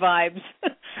all good vibes.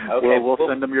 Okay, we'll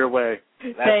send them your way.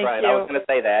 That's Thank right. You. I was going to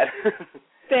say that.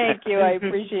 Thank you. I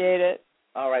appreciate it.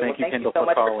 All right. Thank you, thank Kendall, you so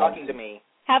much calling. for talking to me.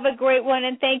 Have a great one,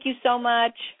 and thank you so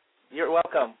much. You're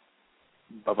welcome.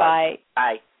 Bye-bye. Bye.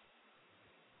 Bye.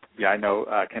 Yeah, I know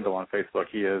Kendall on Facebook.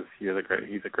 He's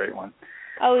a great one.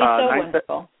 Oh, he's so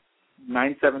wonderful.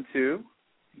 972,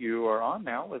 you are on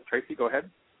now with Tracey. Go ahead.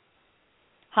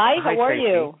 Hi, how are Tracey.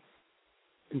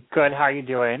 you? Good. How are you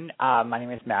doing? My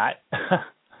name is Matt.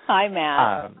 Hi,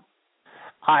 Matt.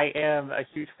 I am a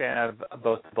huge fan of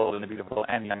both The Bold and the Beautiful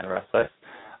and Young and the Restless.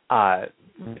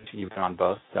 You've been on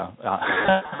both, so.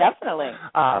 Definitely.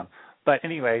 But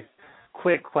anyways,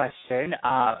 quick question.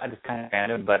 Just kind of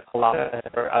random, but a lot of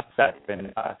us are upset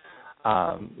when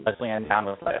Leslie Ann Down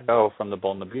was let go from The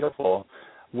Bold and the Beautiful.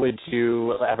 Would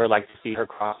you ever like to see her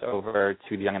cross over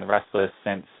to The Young and the Restless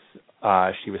since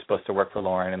she was supposed to work for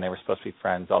Lauren and they were supposed to be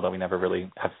friends, although we never really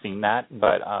have seen that?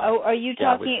 But are you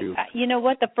talking? You know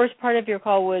what? The first part of your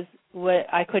call was what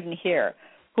I couldn't hear.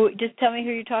 Just tell me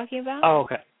who you're talking about. Oh,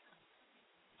 okay.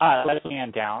 Leslie Ann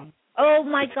Down. Oh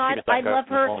my God, I love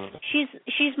her.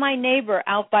 She's my neighbor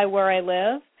out by where I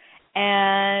live,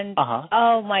 And,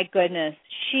 oh, my goodness,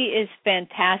 she is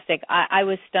fantastic. I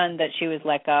was stunned that she was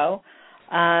let go.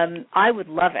 I would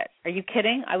love it. Are you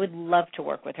kidding? I would love to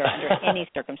work with her under any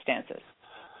circumstances.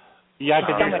 Yeah,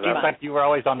 because it seems like you were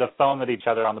always on the phone with each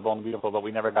other on The Bold and Beautiful, but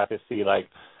we never got to see, like,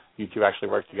 you two actually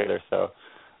work together. So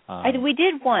we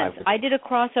did once. I did a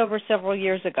crossover several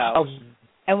years ago,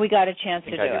 and we got a chance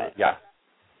to do it. Yeah.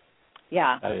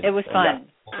 Yeah, it was fun.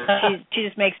 She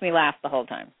just makes me laugh the whole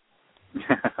time. We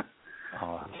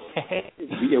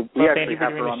actually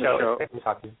have her on the show.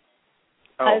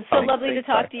 It's so lovely to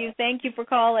talk to you. Thank you for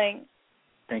calling.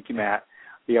 Thank you, Matt.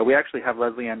 Yeah, we actually have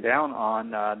Leslie Ann Down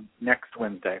on next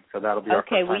Wednesday, so that'll be our first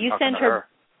time will you talking send to her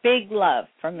big love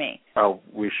from me? Oh,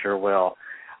 we sure will.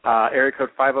 Area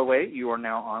code 508, you are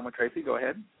now on with Tracey. Go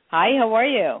ahead. Hi, how are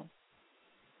you?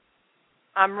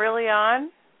 I'm really on?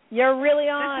 You're really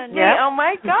on. Yeah. Oh,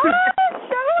 my gosh.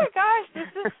 Oh, my gosh.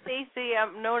 This is Stacey.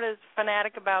 I'm known as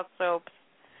Fanatic About Soaps.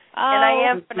 And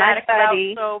I am Fanatic About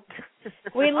Soaps.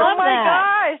 We love that.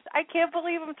 Oh, my gosh. I can't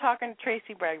believe I'm talking to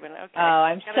Tracey Bregman. Okay. Oh,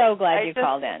 I'm so glad you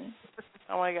called in.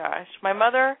 Oh, my gosh. My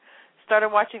mother started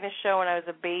watching this show when I was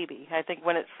a baby, I think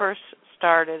when it first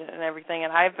started and everything,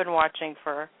 and I've been watching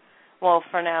for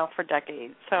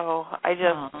decades. So I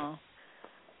just...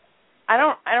 I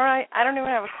don't even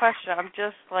have a question. I'm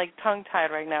just like tongue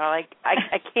tied right now. Like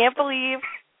I can't believe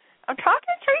I'm talking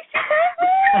to Tracey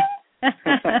Bregman.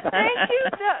 Thank you,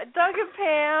 Doug and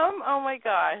Pam. Oh my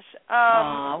gosh.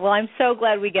 Well, I'm so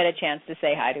glad we get a chance to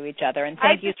say hi to each other, and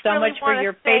thank you so much for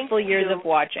your faithful years of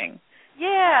watching.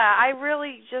 Yeah, I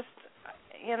really just,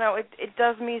 it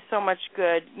does me so much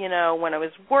good. When I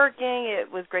was working, it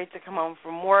was great to come home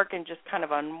from work and just kind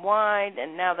of unwind.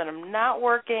 And now that I'm not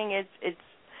working,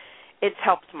 it's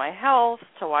helped my health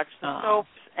to watch the soaps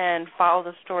and follow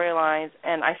the storylines,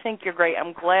 and I think you're great.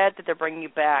 I'm glad that they're bringing you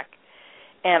back.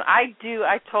 And I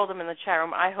told them in the chat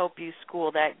room, I hope you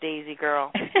school that Daisy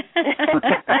girl.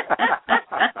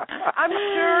 I'm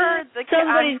sure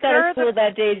somebody's got to school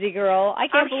that Daisy girl. I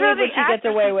can't believe what she gets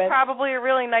away with. She's probably a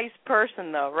really nice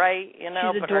person, though, right?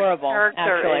 She's adorable, her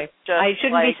actually. Just I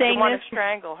shouldn't be saying you want this. to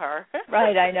strangle her.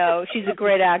 Right, I know. She's a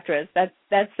great actress. That's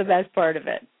the best part of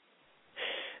it.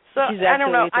 So I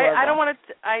don't know. I don't want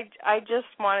to. I just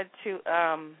wanted to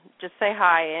just say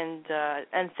hi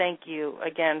and thank you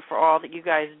again for all that you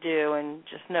guys do, and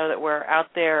just know that we're out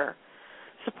there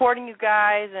supporting you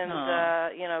guys, and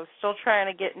still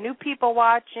trying to get new people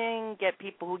watching, get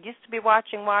people who used to be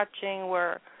watching.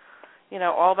 We're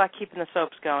all about keeping the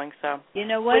soaps going. So you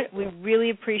know what? We really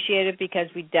appreciate it because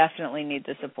we definitely need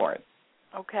the support.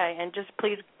 Okay, and just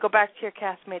please go back to your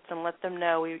castmates and let them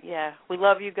know we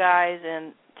love you guys,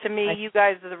 and to me, you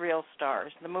guys are the real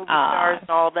stars. The movie stars and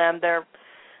all them, they're,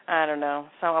 I don't know,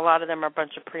 a lot of them are a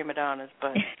bunch of prima donnas,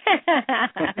 but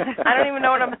I don't even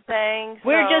know what I'm saying.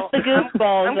 We're just the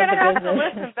goofballs I'm going to have to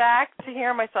business. listen back to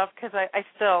hear myself because I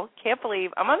still can't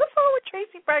believe I'm on the phone with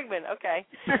Tracey Bregman. Okay.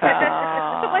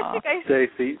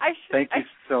 Stacey, thank you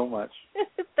so much.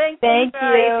 Thank you.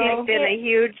 Tracey's been a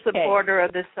huge supporter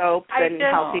of the soaps and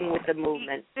helping with the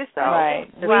movement. Right.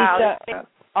 Wow.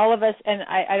 All of us, and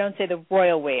I don't say the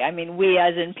royal we, I mean we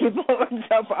as in people in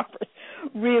soap operas,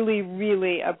 really,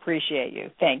 really appreciate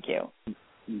you. Thank you.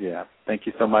 Yeah, thank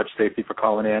you so much, Stacey, for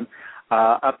calling in.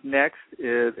 Up next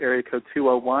is area code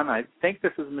 201. I think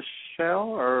this is Michelle,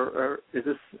 or is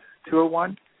this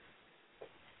 201?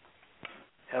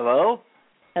 Hello?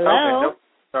 Hello? Okay, nope.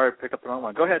 Sorry, pick up the wrong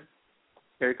one. Go ahead.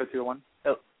 Area code 201.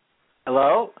 Oh.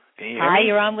 Hello? Can you hear Hi, me?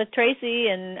 you're on with Tracey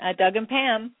and Doug and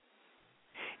Pam.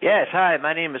 Yes, hi,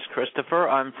 my name is Christopher.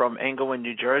 I'm from Englewood,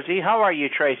 New Jersey. How are you,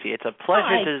 Tracey? It's a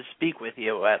pleasure to speak with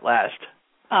you at last.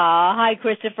 Hi,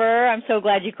 Christopher. I'm so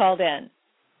glad you called in.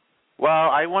 Well,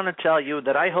 I want to tell you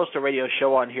that I host a radio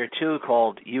show on here, too,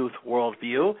 called Youth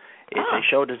Worldview. It's a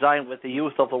show designed with the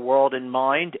youth of the world in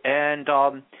mind, and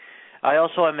I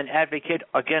also am an advocate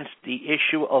against the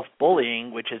issue of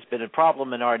bullying, which has been a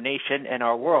problem in our nation and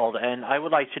our world, and I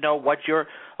would like to know what your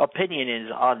opinion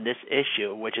is on this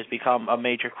issue, which has become a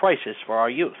major crisis for our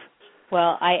youth.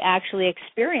 Well, I actually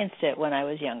experienced it when I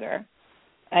was younger,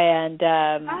 and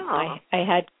I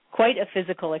had quite a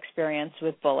physical experience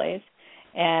with bullies,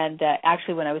 and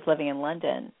actually when I was living in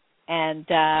London, and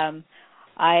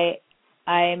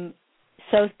I'm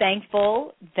so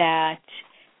thankful that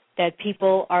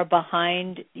people are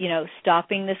behind,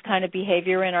 stopping this kind of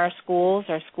behavior in our schools.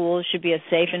 Our schools should be a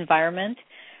safe environment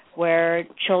where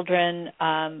children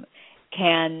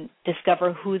can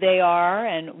discover who they are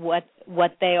and what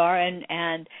they are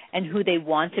and who they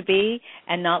want to be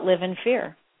and not live in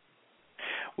fear.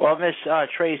 Well, Miss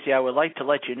Tracey, I would like to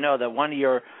let you know that one of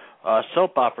your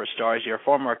soap opera stars, your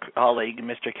former colleague,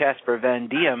 Mr. Casper Van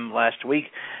Diem, last week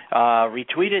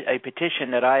retweeted a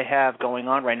petition that I have going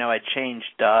on right now at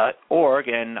change.org,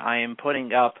 and I am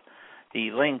putting up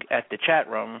the link at the chat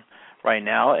room right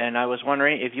now, and I was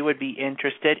wondering if you would be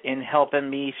interested in helping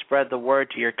me spread the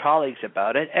word to your colleagues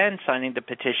about it and signing the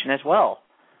petition as well.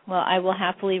 Well, I will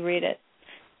happily read it.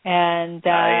 And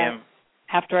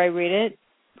after I read it,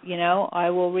 I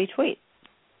will retweet.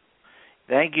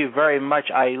 Thank you very much.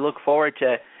 I look forward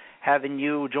to having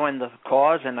you join the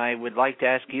cause, and I would like to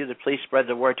ask you to please spread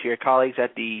the word to your colleagues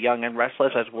at the Young and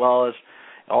Restless, as well as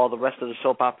all the rest of the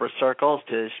soap opera circles,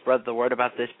 to spread the word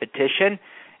about this petition.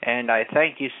 And I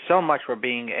thank you so much for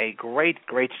being a great,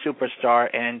 great superstar,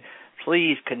 and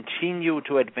please continue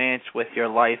to advance with your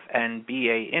life and be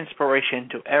an inspiration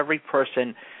to every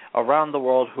person around the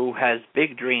world who has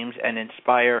big dreams and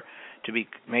inspire to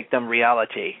make them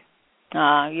reality.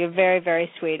 You're very,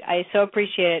 very sweet. I so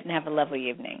appreciate it, and have a lovely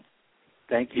evening.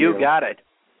 Thank you. You got it.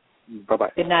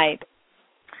 Bye-bye. Good night.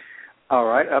 All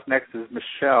right, up next is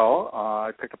Michelle.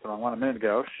 I picked up the wrong one a minute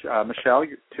ago. Michelle,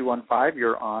 215,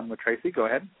 you're on with Tracey. Go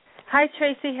ahead. Hi,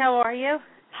 Tracey. How are you?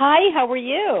 Hi, how are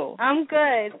you? I'm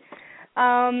good.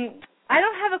 I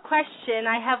don't have a question.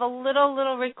 I have a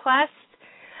little request.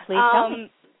 Please tell me.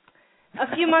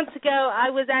 A few months ago, I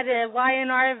was at a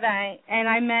Y&R event, and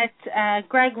I met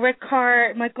Greg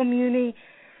Rickhart, Michael Muni,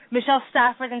 Michelle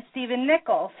Stafford, and Stephen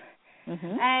Nichols.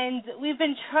 Mm-hmm. And we've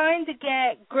been trying to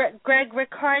get Greg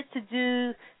Rickhart to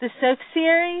do the soap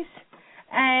series,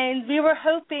 and we were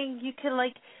hoping you could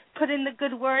put in the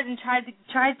good word and try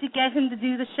to get him to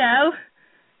do the show.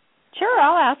 Sure,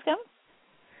 I'll ask him.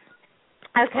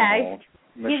 Okay.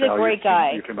 Michelle, he's a great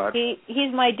guy. You can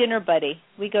He's my dinner buddy.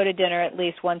 We go to dinner at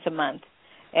least once a month,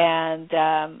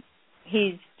 and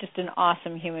he's just an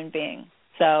awesome human being.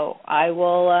 So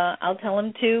I'll tell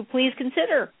him to please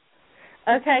consider.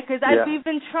 Okay, because we've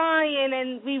been trying,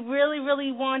 and we really,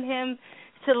 really want him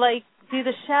to do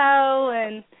the show,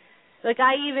 and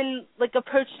I even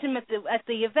approached him at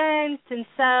the event, and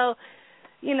so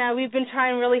we've been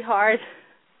trying really hard.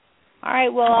 All right,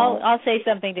 well I'll say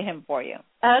something to him for you.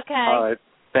 Okay. All right.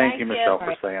 Thank you, Michelle,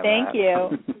 for saying Thank that.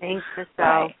 you. Thanks,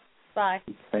 Michelle. Bye.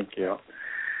 Thank you.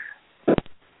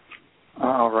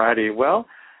 All righty. Well,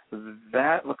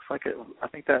 that looks like it. I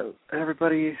think that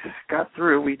everybody got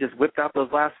through. We just whipped out those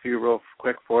last few real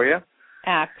quick for you.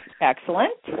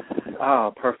 Excellent.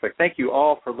 Oh, perfect. Thank you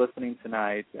all for listening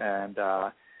tonight, and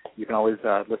you can always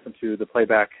listen to the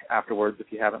playback afterwards if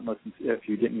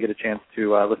you didn't get a chance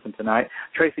to listen tonight.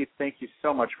 Tracey, thank you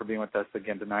so much for being with us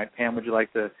again tonight. Pam, would you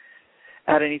like to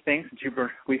add anything since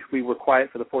we were quiet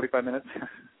for the 45 minutes?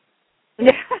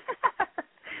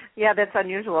 Yeah, that's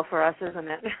unusual for us, isn't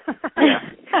it?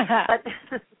 Yeah.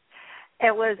 But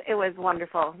it was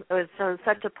wonderful. It was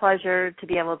such a pleasure to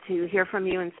be able to hear from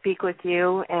you and speak with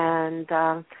you, and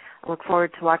I look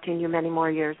forward to watching you many more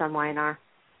years on Y&R.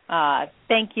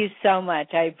 Thank you so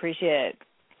much. I appreciate it.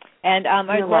 And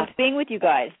I love being with you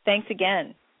guys. Thanks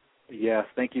again. Yes,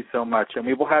 thank you so much. And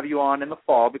we will have you on in the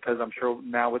fall because I'm sure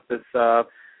now with this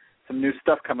some new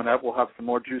stuff coming up, we'll have some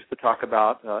more juice to talk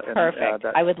about. Perfect.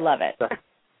 I would love it. Stuff.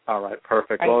 All right,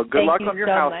 perfect. All right, well, good luck on your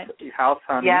so house,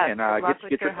 honey, yes, and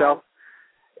get yourself.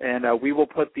 And we will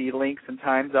put the links and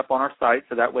times up on our site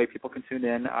so that way people can tune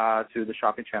in to the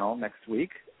shopping channel next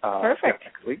week. Perfect.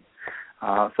 Next week.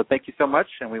 So thank you so much,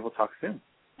 and we will talk soon.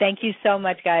 Thank you so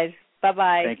much, guys.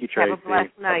 Bye-bye. Thank you, Tracey. Have a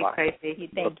blessed night, Bye-bye. Tracey.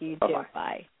 Thank you, Bye-bye. too.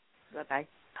 Bye. Bye-bye.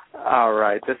 All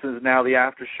right. This is now the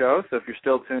after show, so if you're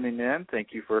still tuning in, thank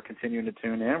you for continuing to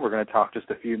tune in. We're going to talk just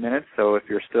a few minutes, so if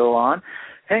you're still on,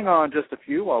 hang on just a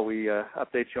few while we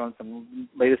update you on some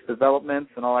latest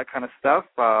developments and all that kind of stuff.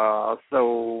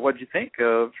 So what did you think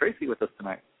of Tracey with us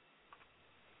tonight?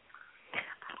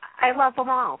 I love them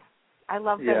all. I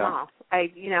love them all.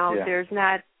 There's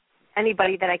not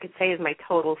anybody that I could say is my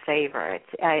total favorite.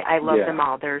 I love them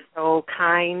all. They're so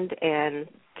kind and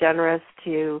generous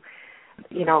to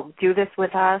do this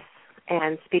with us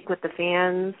and speak with the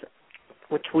fans,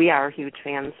 which we are huge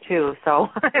fans too. So,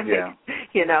 but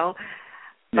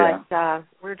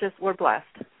we're blessed.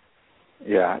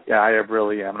 Yeah, I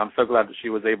really am, and I'm so glad that she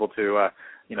was able to,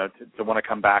 to want to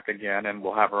come back again, and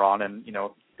we'll have her on, and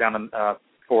down in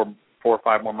 4 or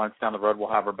 5 more months down the road, we'll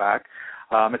have her back.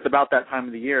 It's about that time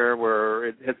of the year where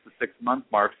it hits the 6-month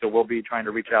mark, so we'll be trying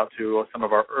to reach out to some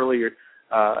of our earlier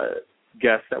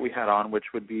guests that we had on, which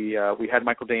would be, we had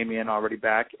Michael Damian already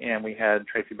back, and we had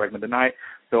Tracey Bregman tonight.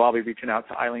 So I'll be reaching out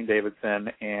to Eileen Davidson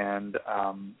and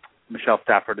Michelle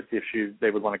Stafford to see if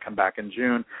they would want to come back in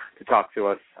June to talk to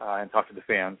us and talk to the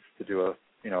fans to do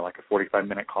like a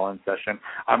 45-minute call-in session.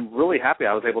 I'm really happy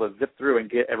I was able to zip through and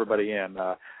get everybody in.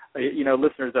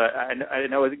 Listeners, I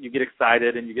know you get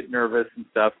excited and you get nervous and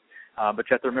stuff, but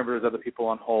you have to remember there's other people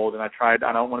on hold, and I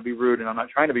don't want to be rude, and I'm not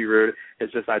trying to be rude.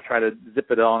 It's just I try to zip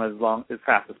it on as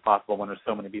fast as possible when there's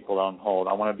so many people on hold.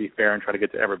 I want to be fair and try to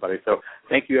get to everybody. So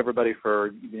thank you, everybody,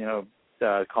 for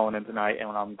calling in tonight, and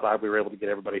I'm glad we were able to get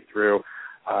everybody through.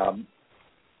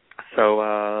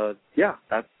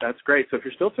 That's great. So if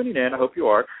you're still tuning in, I hope you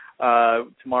are.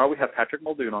 Tomorrow we have Patrick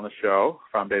Muldoon on the show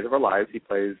from Days of Our Lives. He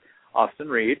plays Austin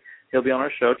Reed. He'll be on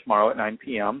our show tomorrow at 9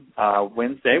 p.m.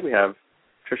 Wednesday we have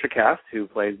Trisha Cast, who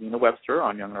plays Nina Webster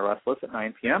on Young and the Restless at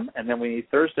 9 p.m. And then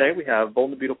Thursday we have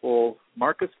Bold and the Beautiful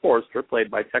Marcus Forrester, played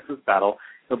by Texas Battle.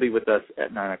 He'll be with us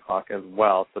at 9 o'clock as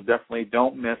well. So definitely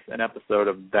don't miss an episode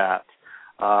of that.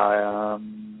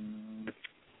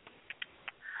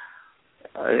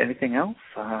 Anything else?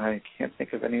 I can't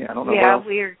think of any. I don't know. Yeah,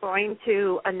 we are going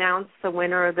to announce the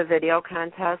winner of the video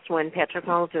contest when Patrick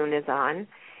Muldoon is on.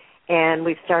 And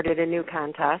we've started a new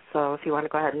contest, so if you want to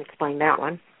go ahead and explain that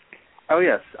one. Oh,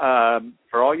 yes.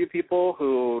 For all you people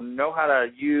who know how to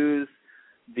use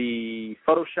the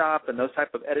Photoshop and those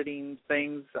type of editing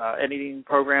things, editing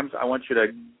programs, I want you to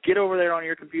get over there on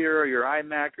your computer or your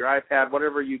iMac, your iPad,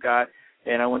 whatever you got,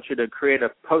 and I want you to create a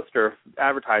poster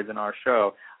advertising our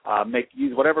show.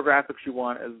 Use whatever graphics you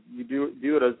want. As you do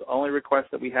it, as the only request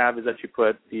that we have is that you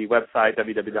put the website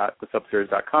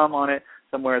www.thesubseries.com on it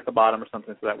somewhere at the bottom or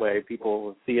something, so that way people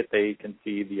will see it. They can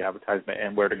see the advertisement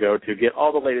and where to go to get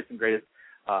all the latest and greatest.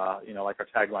 Like our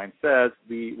tagline says,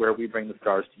 where we bring the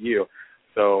stars to you.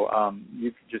 So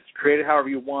you can just create it however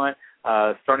you want.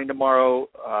 Starting tomorrow,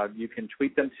 you can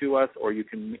tweet them to us or you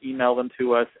can email them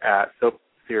to us at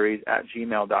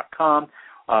soapseries@gmail.com.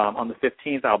 On the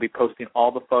 15th, I'll be posting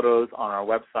all the photos on our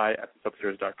website at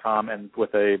soapseries.com and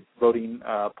with a voting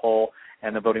poll,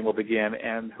 and the voting will begin,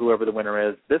 and whoever the winner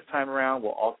is this time around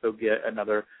will also get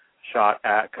another shot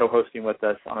at co-hosting with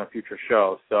us on a future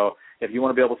show. So if you want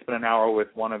to be able to spend an hour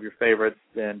with one of your favorites,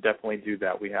 then definitely do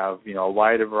that. We have, a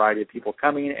wide variety of people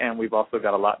coming, and we've also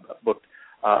got a lot booked,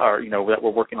 that we're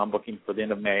working on booking for the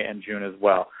end of May and June as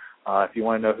well. If you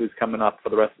want to know who's coming up for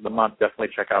the rest of the month, definitely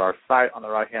check out our site on the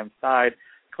right-hand side.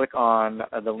 Click on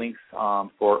the links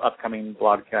for upcoming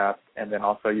broadcasts, and then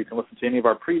also you can listen to any of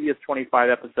our previous 25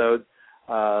 episodes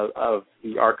of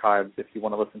the archives. If you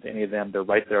want to listen to any of them, they're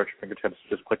right there at your fingertips.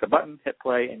 Just click a button, hit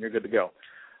play, and you're good to go.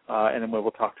 And then we'll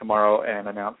talk tomorrow and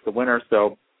announce the winner.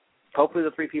 So hopefully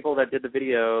the three people that did the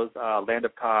videos, Land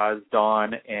of Cause,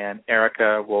 Dawn, and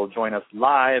Erica, will join us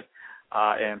live.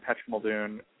 And Patrick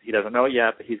Muldoon, he doesn't know it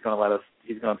yet, but he's going to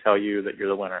tell you that you're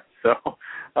the winner. So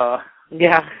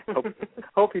yeah,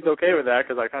 hope he's okay with that,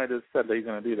 because I kind of just said that he's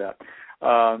going to do that.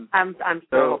 I'm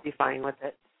sure he'll be fine with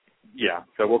it. Yeah,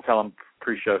 so we'll tell him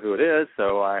pre-show who it is.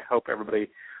 So I hope everybody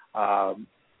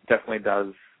definitely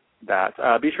does that.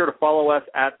 Be sure to follow us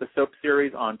at the Soap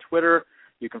Series on Twitter.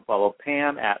 You can follow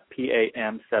Pam at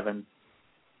PAM72210.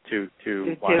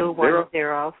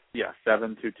 Yeah,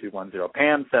 72210.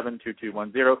 Pam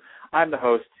 72210. I'm the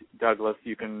host, Douglas.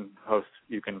 You can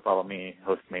follow me,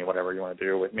 host me, whatever you want to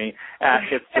do with me at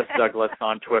It's Just Douglas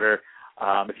on Twitter.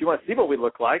 If you want to see what we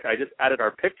look like, I just added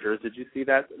our pictures. Did you see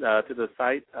that to the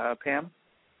site, Pam?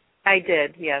 I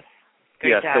did, yes.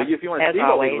 Great job. So if you want to see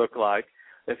what we look like,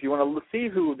 if you want to see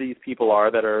who these people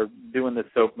are that are doing this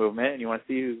soap movement, and you want to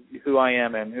see who I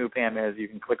am and who Pam is, you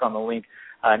can click on the link,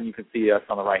 and you can see us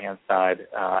on the right-hand side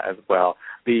as well.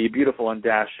 The beautiful and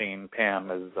dashing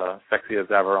Pam is sexy as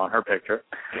ever on her picture.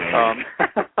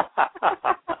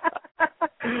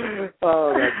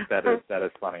 Oh, that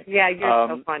is funny. Yeah, you're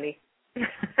so funny.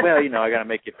 Well, I gotta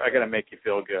make you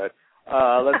feel good.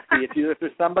 Let's see, if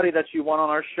there's somebody that you want on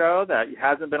our show that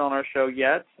hasn't been on our show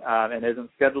yet and isn't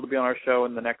scheduled to be on our show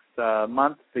in the next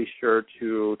month, be sure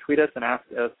to tweet us and ask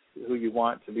us who you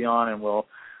want to be on, and we'll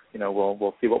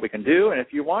see what we can do. And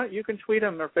if you want, you can tweet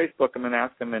them or Facebook them and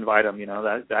ask them, invite them.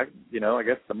 I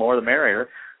guess the more the merrier.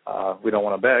 We don't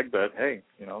want to beg, but hey,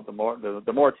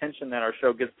 the more attention that our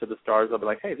show gets to the stars, they'll be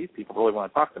like, hey, these people really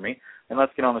want to talk to me, and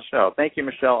let's get on the show. Thank you,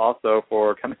 Michelle, also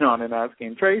for coming on and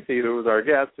asking Tracey, who was our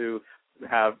guest, to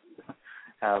have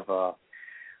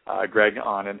Greg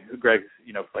on, and Greg,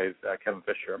 plays Kevin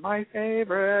Fisher, my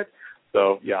favorite.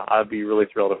 So yeah, I'd be really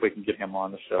thrilled if we can get him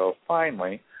on the show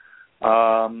finally.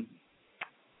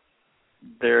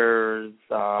 There's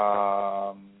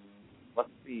let's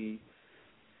see.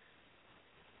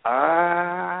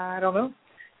 I don't know.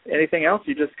 Anything else?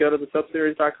 You just go to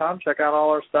thesoapseries.com, check out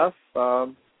all our stuff.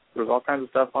 There's all kinds of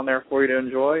stuff on there for you to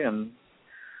enjoy and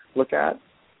look at.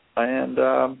 And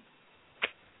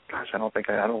gosh, I don't think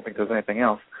there's anything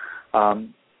else.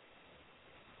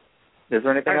 Is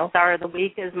there anything Our else? star of the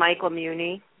week is Michael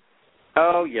Mooney.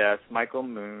 Oh, yes. Michael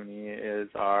Mooney is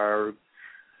our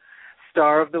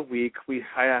star of the week.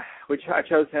 I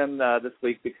chose him this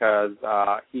week because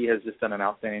he has just done an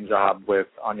outstanding job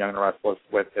on Young and the Restless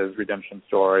with his redemption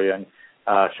story and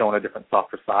showing a different,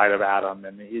 softer side of Adam.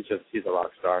 And he's a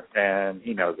rock star, and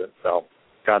he knows it. So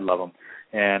God love him.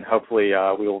 And hopefully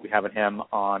we will be having him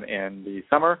on in the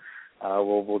summer.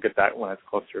 We'll get that when it's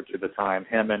closer to the time.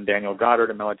 Him and Daniel Goddard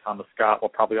and Melody Thomas Scott will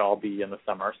probably all be in the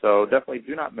summer. So definitely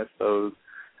do not miss those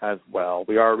as well.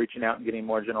 We are reaching out and getting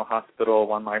more General Hospital,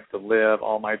 One Life to Live,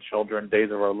 All My Children,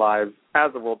 Days of Our Lives,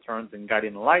 As the World Turns, and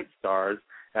Guiding Light stars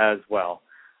as well.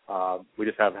 We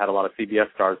just have had a lot of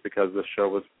CBS stars because this show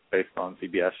was based on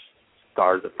CBS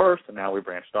stars at first, and now we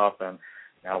branched off, and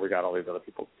now we got all these other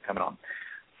people coming on.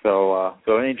 So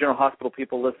any General Hospital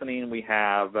people listening, we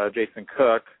have Jason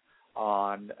Cook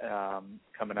on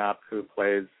coming up, who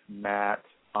plays Matt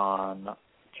on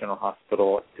General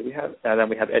Hospital. And then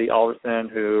we have Eddie Alderson,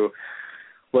 who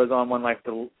was on One Life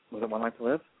to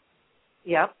Live?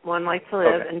 Yep, One Life to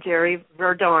Live, okay. And Jerry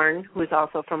Verdorn, who's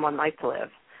also from One Life to Live.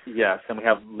 Yes, and we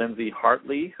have Lindsay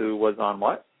Hartley, who was on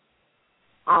what?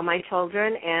 All My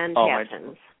Children and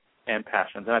Passions. And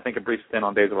Passions, and I think a brief stint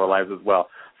on Days of Our Lives as well.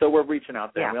 So we're reaching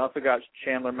out there. Yeah. We also got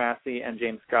Chandler Massey and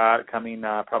James Scott coming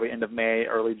probably end of May,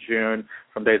 early June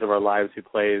from Days of Our Lives, who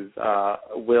plays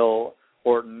Will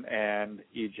Horton and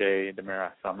E.J.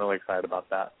 DiMera. So I'm really excited about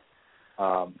that.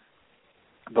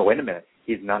 But wait a minute,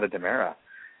 he's not a DiMera,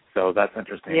 so that's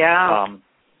interesting. Yeah.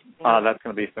 That's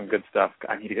going to be some good stuff.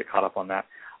 I need to get caught up on that.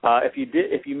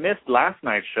 If you missed last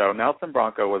night's show, Nelson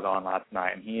Bronco was on last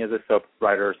night, and he is a soap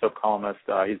writer, soap columnist.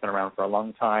 He's been around for a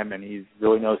long time, and he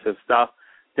really knows his stuff.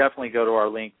 Definitely go to our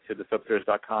link to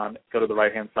thesoapseries.com. Go to the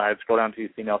right-hand side. Scroll down till you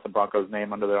see Nelson Bronco's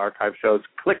name under the archive shows.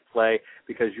 Click play,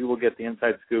 because you will get the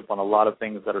inside scoop on a lot of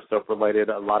things that are soap-related,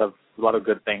 a lot of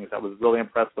good things. I was really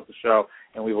impressed with the show,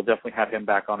 and we will definitely have him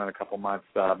back on in a couple months.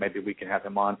 Maybe we can have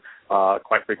him on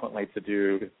quite frequently to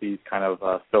do these kind of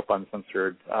soap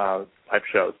uncensored type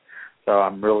shows. So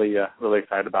I'm really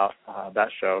excited about that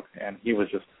show, and he was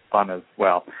just fun as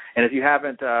well. And if you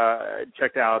haven't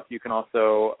checked out, you can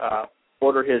also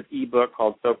order his ebook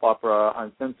called Soap Opera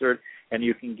Uncensored, and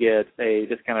you can get a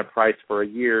discounted price for a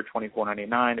year,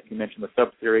 $24.99, if you mention the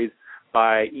soap series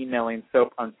by emailing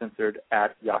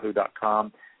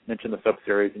soapuncensored@yahoo.com. Mention the soap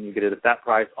series, and you get it at that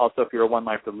price. Also, if you're a One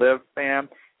Life to Live fan,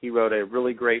 he wrote a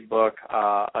really great book,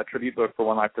 a tribute book for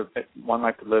One Life to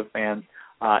Live fans,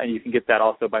 and you can get that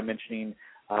also by mentioning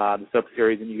the soap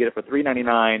series, and you get it for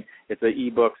 $3.99. It's an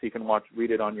ebook, so you can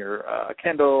read it on your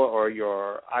Kindle or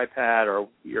your iPad or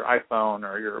your iPhone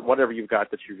or your whatever you've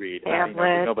got that you read.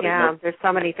 Tablet, there's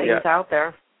so many things out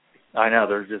there. I know,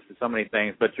 there's just so many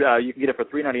things, but you can get it for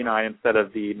 $3.99 instead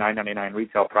of the $9.99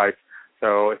 retail price.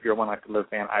 So if you're a One Life to Live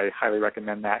fan, I highly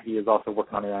recommend that. He is also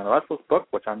working on the Young and the Restless book,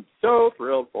 which I'm so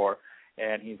thrilled for,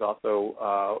 and he's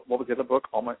also what was the other book?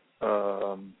 There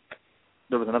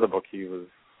was another book you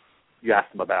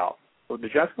asked him about.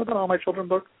 Did you ask him about All My Children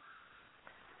book?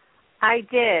 I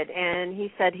did, and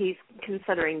he said he's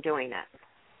considering doing it.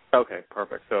 Okay,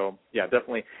 perfect. So, yeah,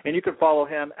 definitely. And you can follow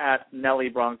him at Nelly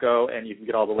Bronco, and you can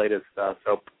get all the latest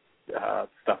soap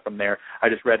stuff from there. I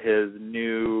just read his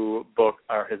new book,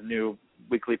 or his new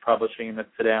weekly publishing that's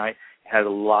today. It has a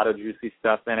lot of juicy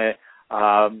stuff in it.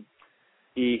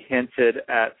 He hinted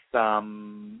at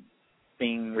some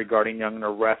thing regarding Young and the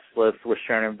Restless with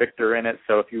Sharon and Victor in it.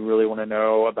 So if you really want to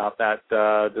know about that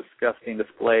disgusting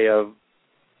display of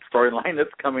storyline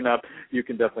that's coming up, you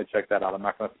can definitely check that out. I'm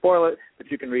not going to spoil it,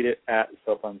 but you can read it at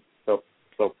Soap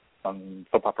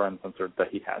Opera Uncensored that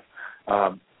he has.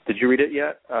 Did you read it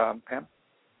yet, Pam?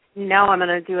 No, I'm going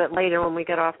to do it later when we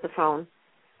get off the phone.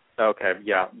 Okay,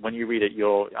 yeah. When you read it,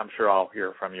 I'm sure I'll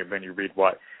hear from you when you read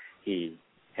what he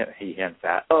hints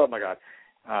at. Oh my God.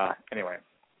 Anyway.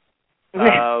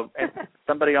 And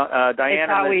somebody, Diane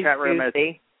in the chat room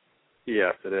juicy.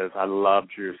 Yes, it is. I love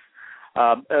juice.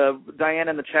 Diane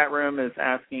in the chat room is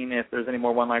asking if there's any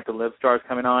more One Life to Live stars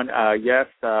coming on. Yes,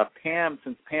 Pam,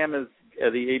 since Pam is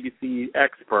the ABC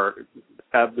expert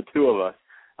of the two of us,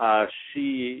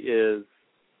 she is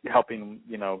helping,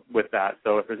 with that.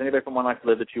 So if there's anybody from One Life to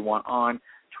Live that you want on,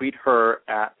 tweet her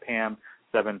at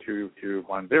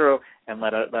Pam72210 and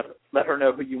let her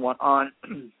know who you want on.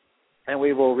 And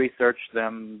we will research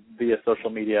them via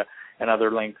social media and other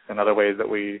links and other ways that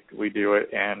we do it,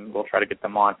 and we'll try to get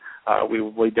them on.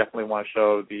 We definitely want to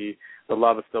show the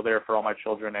love is still there for All My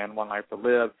Children and One Life to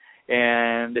Live.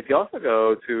 And if you also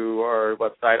go to our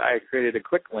website, I created a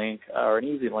quick link or an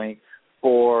easy link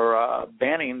for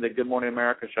banning the Good Morning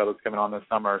America show that's coming on this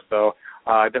summer. So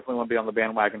I definitely want to be on the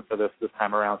bandwagon for this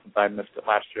time around, since I missed it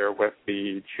last year with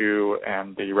the Chew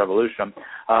and the Revolution.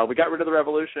 We got rid of the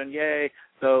Revolution, yay!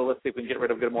 So let's see if we can get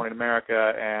rid of Good Morning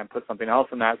America and put something else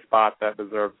in that spot that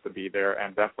deserves to be there,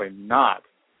 and definitely not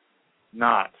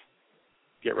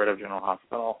get rid of General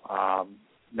Hospital.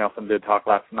 Nelson did talk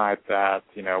last night that,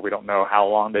 we don't know how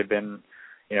long they've been,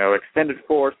 extended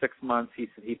for, 6 months. He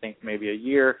said he thinks maybe a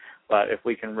year, but if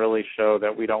we can really show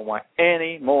that we don't want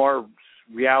any more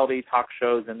reality talk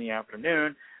shows in the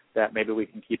afternoon, that maybe we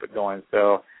can keep it going.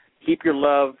 So keep your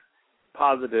love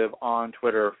positive on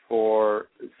Twitter for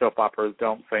soap operas.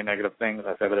 Don't say negative things.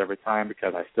 I say that every time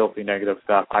because I still see negative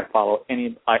stuff. I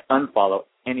unfollow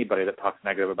anybody that talks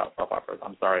negative about soap operas.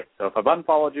 I'm sorry. So if I've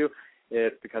unfollowed you,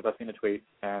 it's because I've seen a tweet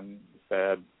and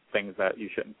said things that you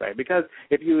shouldn't say. Because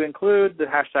if you include the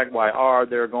hashtag YR,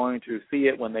 they're going to see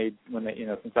it when they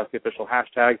since that's the official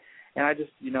hashtag. And I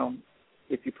just,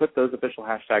 if you put those official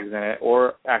hashtags in it,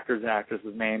 or actors and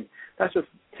actresses' names, that's just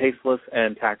tasteless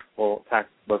and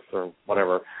tactless or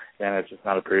whatever, and it's just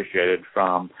not appreciated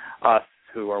from us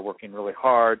who are working really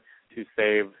hard to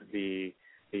save the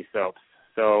soaps.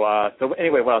 So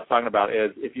anyway, what I was talking about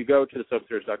is if you go to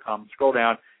thesoapseries.com, scroll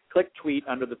down, click tweet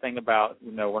under the thing about,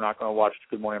 we're not going to watch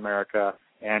Good Morning America,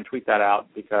 and tweet that out,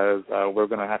 because we're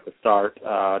going to have to start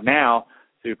now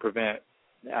to prevent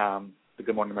the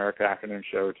Good Morning America afternoon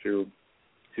show to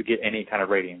get any kind of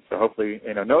rating. So hopefully,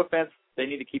 no offense, they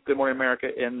need to keep Good Morning America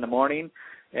in the morning,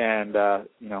 and,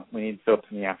 we need soaps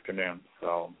in the afternoon.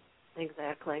 So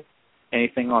exactly.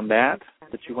 Anything on that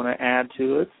you want to add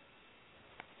to it?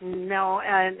 No,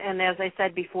 and as I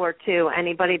said before, too,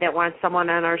 anybody that wants someone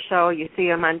on our show, you see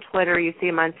them on Twitter, you see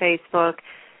them on Facebook,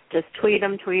 just tweet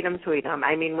them.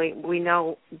 I mean, we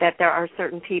know that there are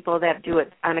certain people that do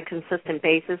it on a consistent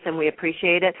basis, and we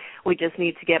appreciate it. We just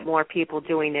need to get more people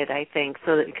doing it, I think,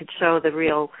 so that it could show the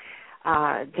real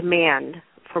demand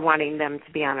for wanting them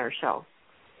to be on our show.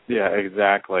 Yeah,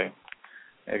 exactly.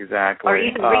 Or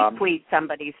even retweet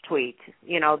somebody's tweet.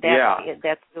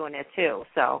 That's doing it, too,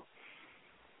 so.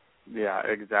 Yeah,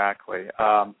 exactly.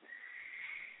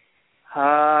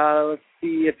 Let's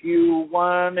see, if you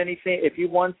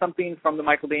won something from the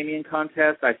Michael Damian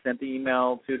contest, I sent the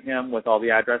email to him with all the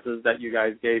addresses that you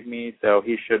guys gave me, so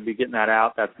he should be getting that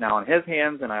out. That's now in his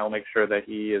hands, and I will make sure that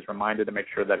he is reminded to make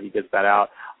sure that he gets that out.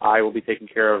 I will be taking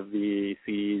care of the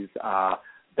CDs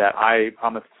that I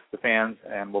promised the fans,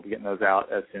 and we'll be getting those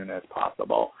out as soon as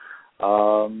possible.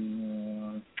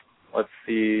 Let's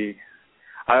see.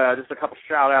 Just a couple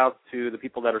shout-outs to the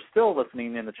people that are still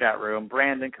listening in the chat room: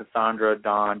 Brandon, Cassandra,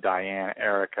 Dawn, Diane,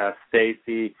 Erica,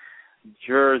 Stacy,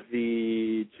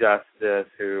 Jersey, Justice,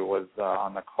 who was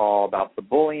on the call about the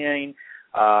bullying,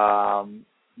 Martin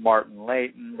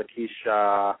Layton,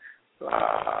 Lakeisha,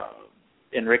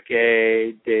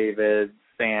 Enrique, David,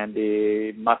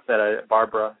 Sandy,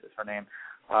 Barbara is her name.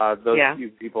 Those few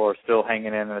people are still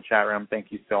hanging in the chat room. Thank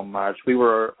you so much. We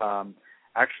were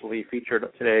actually featured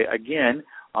today again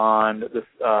on this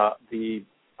the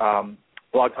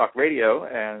Blog Talk Radio,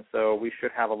 and so we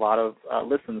should have a lot of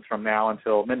listens from now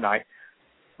until midnight.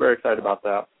 Very excited about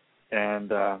that,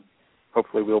 and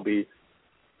hopefully we'll be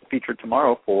featured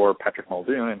tomorrow for Patrick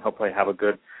Muldoon, and hopefully have a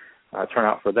good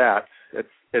turnout for that.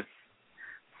 It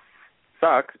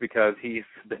sucks because he's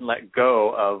been let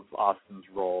go of Austin's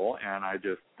role, and I'm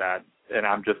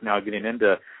just now getting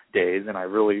into Days, and I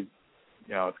really,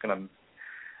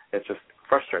 it's just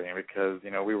frustrating because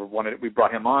we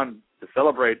brought him on to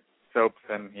celebrate soaps,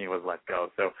 and he was let go.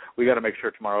 So we got to make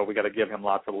sure tomorrow we got to give him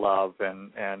lots of love,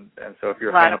 and so if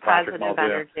you're a fan of Patrick Muldoon,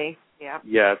 energy. Yeah.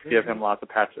 Yes, give him lots of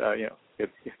give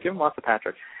him lots of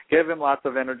Patrick. Give him lots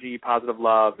of energy, positive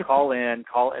love. Call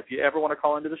if you ever want to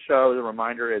call into the show. The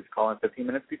reminder is call in 15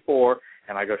 minutes before,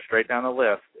 and I go straight down the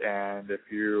list. And if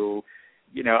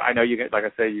I know you get, like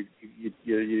I say,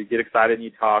 you get excited and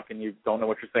you talk and you don't know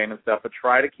what you're saying and stuff, but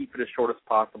try to keep it as short as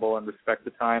possible and respect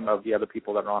the time of the other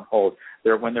people that are on hold.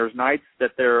 When there's nights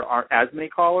that there aren't as many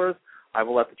callers, I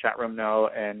will let the chat room know,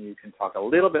 and you can talk a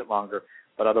little bit longer.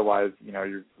 But otherwise,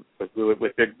 you're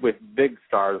with big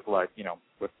stars like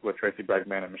with Tracey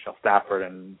Bregman and Michelle Stafford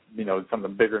and some of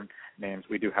the bigger names,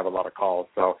 we do have a lot of calls.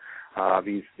 So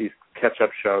these catch-up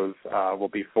shows will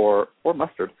be for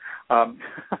mustard.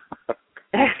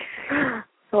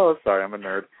 Oh, sorry, I'm a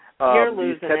nerd. You're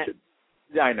losing it.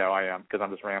 Yeah, I know I am, because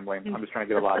I'm just rambling. I'm just trying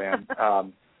to get a lot in.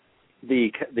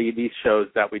 These shows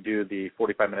that we do, the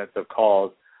 45 minutes of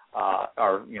calls,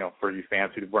 are for you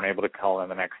fans who weren't able to call in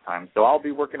the next time. So I'll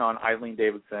be working on Eileen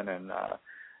Davidson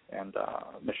and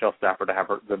Michelle Stafford to have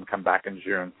them come back in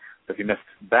June. So if you missed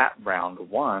that round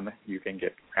 1, you can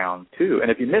get round 2.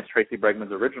 And if you missed Tracey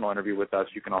Bregman's original interview with us,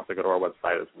 you can also go to our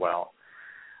website as well.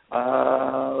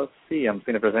 Let's see. I'm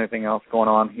seeing if there's anything else going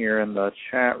on here in the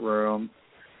chat room.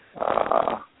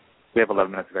 We have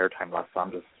 11 minutes of airtime left, so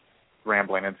I'm just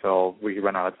rambling until we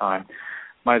run out of time.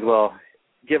 Might as well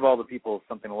give all the people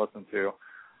something to listen to.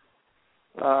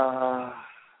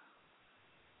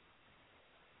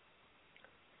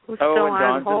 Who's still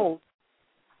on hold?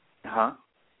 Huh?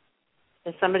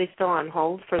 Is somebody still on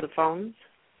hold for the phones?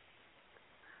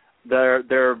 Well,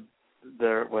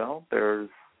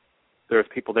 there's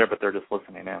people there, but they're just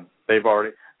listening in. They've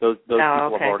already those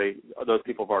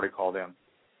people have already called in.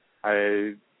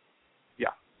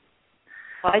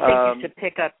 Well, I think you should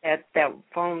pick up that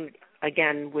phone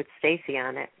again with Stacey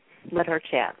on it. Let her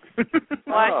chat.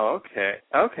 Oh, okay.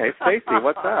 Okay, Stacey,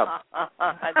 what's up?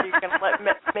 You can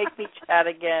make me chat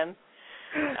again.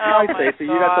 Hi, Stacey.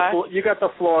 You got the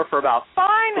floor for about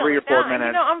finally 3 or 4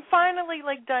 minutes. I'm finally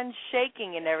done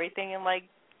shaking and everything, and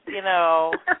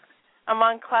I'm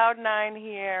on cloud 9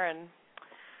 here, and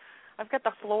I've got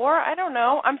the floor. I don't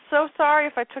know. I'm so sorry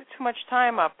if I took too much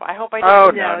time up. I hope I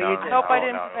didn't. I hope I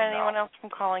didn't prevent anyone else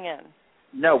from calling in.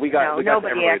 No, we got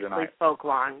nobody actually tonight. Spoke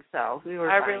long, so we were.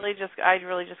 I really just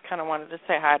kind of wanted to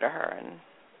say hi to her and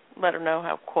let her know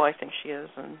how cool I think she is.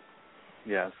 And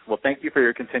yes, well, thank you for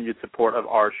your continued support of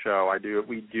our show.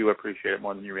 We do appreciate it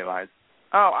more than you realize.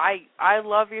 Oh, I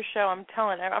love your show. I'm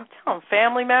telling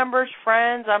family members,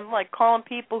 friends. I'm calling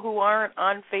people who aren't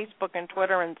on Facebook and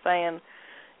Twitter and saying,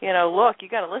 look, you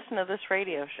got to listen to this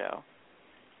radio show.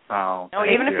 Oh,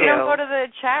 even if you don't go to the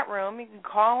chat room, you can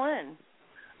call in.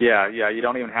 Yeah, you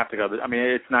don't even have to go.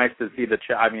 It's nice to see the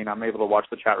chat. I'm able to watch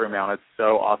the chat room now, and it's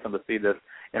so awesome to see this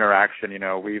interaction.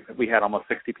 We had almost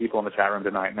 60 people in the chat room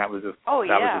tonight, and that was just was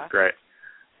just great.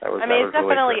 It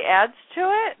definitely really adds to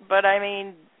it, but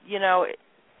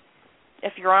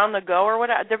if you're on the go or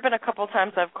whatever, there've been a couple of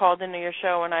times I've called into your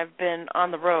show and I've been on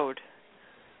the road.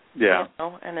 Yeah.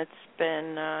 And it's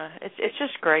been it's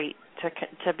just great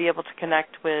to be able to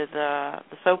connect with the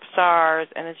soap stars,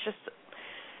 and it's just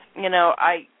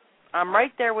I'm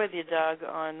right there with you, Doug,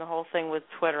 on the whole thing with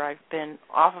Twitter. I've been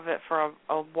off of it for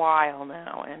a while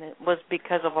now, and it was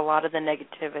because of a lot of the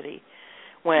negativity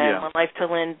when Life to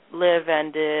Live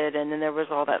ended, and then there was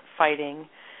all that fighting.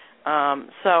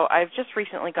 So I've just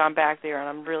recently gone back there, and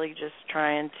I'm really just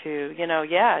trying to,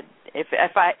 if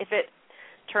it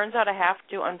turns out I have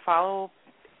to unfollow,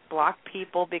 block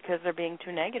people because they're being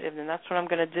too negative, then that's what I'm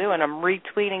going to do, and I'm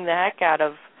retweeting the heck out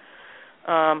of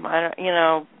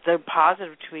the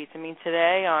positive tweets.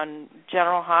 Today on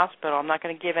General Hospital, I'm not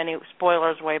going to give any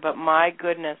spoilers away, but my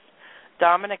goodness,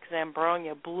 Dominic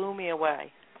Zambronia blew me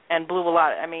away and blew a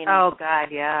lot. Oh God,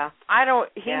 yeah.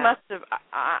 He must have.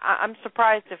 I'm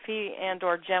surprised if he and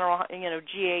or General,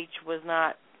 GH was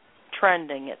not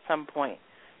trending at some point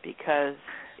because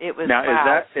it was. Now,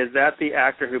 is that the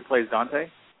actor who plays Dante?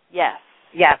 Yes.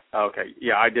 Yes. Okay.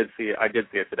 Yeah, I did see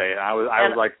it today, and I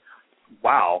was like,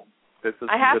 wow.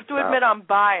 I have to admit I'm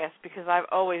biased because I've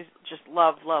always just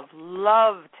loved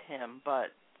him, but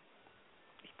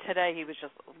today he was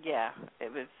just,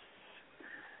 it was.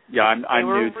 Yeah, I'm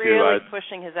new to. They were really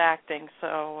pushing his acting,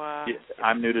 so.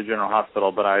 I'm new to General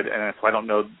Hospital, so I don't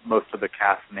know most of the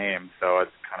cast names, so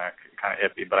it's kind of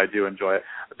iffy, but I do enjoy it.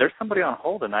 There's somebody on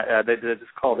hold, and they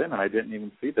just called in, and I didn't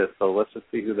even see this, so let's just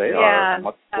see who they are. And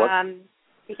what?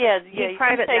 He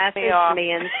private messaged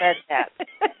me and said that.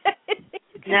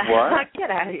 What? Get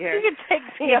out of here. You can take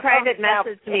me. He private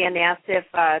messaged me and asked if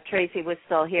Tracey was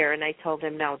still here, and I told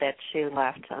him no, that she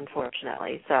left,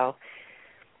 unfortunately. So.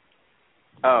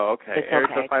 Oh, okay. It's Area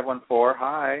okay. 514.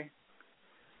 Hi.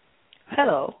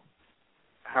 Hello.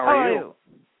 How are you?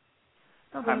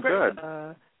 I'm good.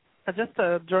 I just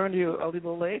joined you a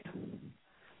little late,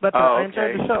 but I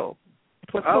enjoyed the show.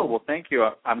 It was cool. Well, thank you.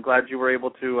 I'm glad you were able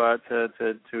to.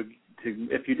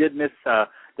 If you did miss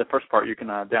the first part, you can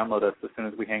download us as soon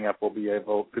as we hang up. We'll be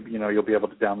able to, you'll be able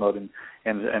to download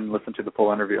and listen to the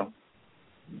full interview.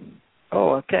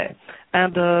 Oh, okay.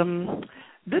 And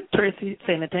did Tracey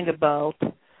say anything about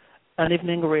An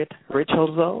Evening with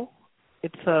Rachel Zoe?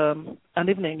 It's an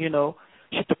evening,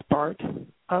 she took part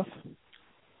of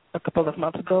a couple of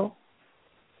months ago.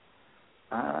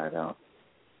 I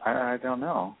don't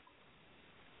know.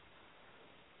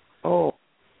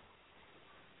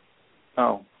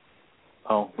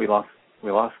 Oh, we lost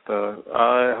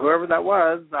whoever that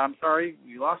was. I'm sorry,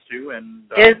 we lost you. And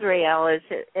Israel is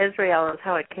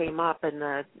how it came up in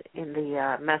the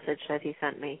message that he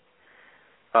sent me.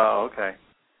 Oh, okay.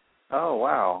 Oh,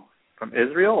 wow. From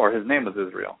Israel, or his name was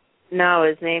Israel? No,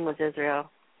 his name was Israel.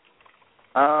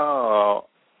 Oh,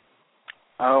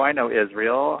 I know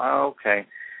Israel. Okay.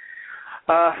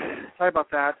 Sorry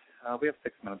about that. We have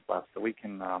 6 minutes left, so we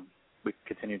can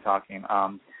continue talking.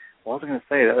 What was I going to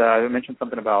say? I mentioned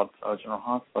something about General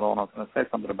Hospital, and I was going to say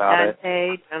something about it.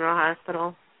 General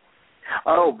Hospital.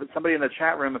 Oh, but somebody in the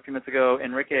chat room a few minutes ago,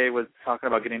 Enrique was talking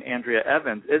about getting Andrea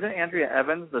Evans. Isn't Andrea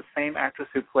Evans the same actress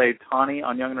who played Tawny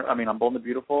on on Bold and the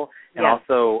Beautiful, and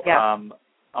also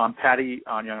on Patty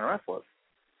on Young and Restless?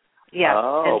 Yeah,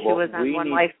 and she was on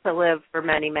One Life to Live for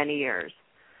many, many years.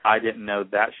 I didn't know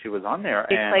that she was on there,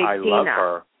 She and played I Tina. love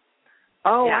her.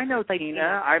 Oh, Yeah, I know Tina.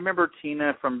 Tina. I remember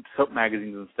Tina from soap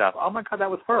magazines and stuff. Oh my God, that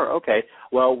was her. Okay,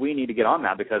 well, we need to get on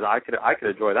that because I could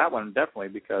enjoy that one definitely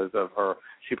because of her.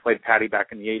 She played Patty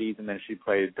back in the '80s, and then she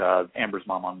played Amber's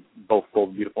mom on both Bold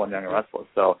and Beautiful and Young and Restless.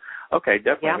 So, okay,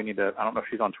 definitely we need to. I don't know if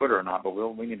she's on Twitter or not, but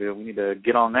we need to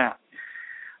get on that.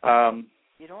 You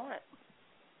don't want it.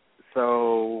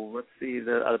 So let's see.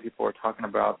 The other people are talking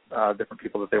about different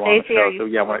people that they want on the Stacey, show. are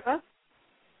you So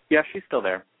yeah, she's still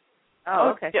there. Oh,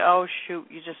 okay. Oh, shoot.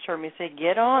 You just heard me say,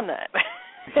 get on that.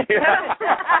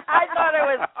 I thought it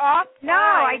was off. No,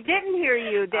 I didn't hear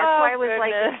you. That's why I was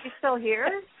like, is she still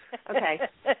here? Okay.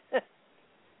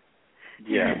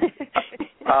 Yeah.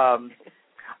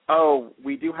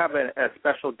 We do have a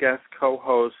special guest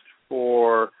co-host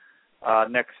for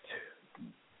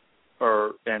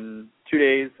in 2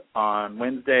 days on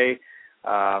Wednesday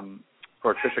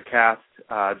for Trisha Cast.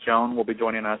 Joan will be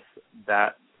joining us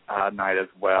that night as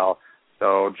well.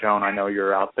 So, Joan, I know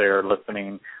you're out there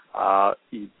listening.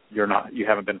 You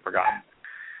haven't been forgotten.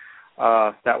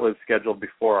 That was scheduled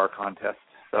before our contest.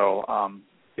 So,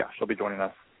 she'll be joining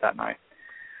us that night.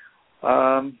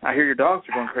 I hear your dogs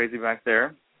are going crazy back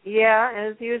there. Yeah,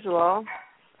 as usual.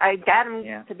 I got him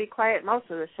to be quiet most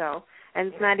of the show, and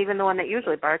it's not even the one that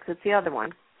usually barks. It's the other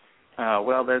one.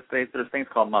 Well, there's things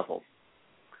called muzzles.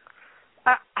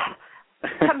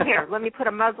 Come here. Let me put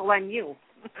a muzzle on you.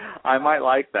 I might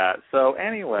like that. So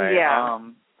anyway,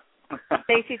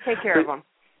 Stacey, take care of them.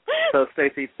 So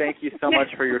Stacey, thank you so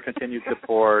much for your continued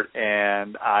support,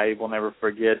 and I will never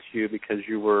forget you because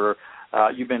you've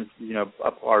been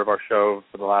a part of our show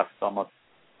for the last almost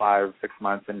 5-6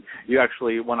 months, and you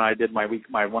actually, when I did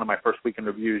one of my first weekend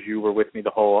reviews, you were with me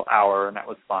the whole hour, and that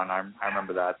was fun. I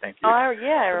remember that. Thank you. Oh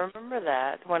yeah, I remember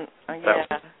that.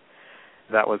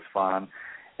 That was fun.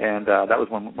 And that was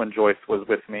when Joyce was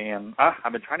with me. And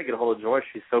I've been trying to get a hold of Joyce.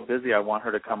 She's so busy. I want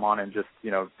her to come on and just,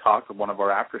 talk with one of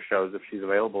our after shows if she's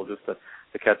available, just to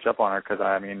catch up on her. Because,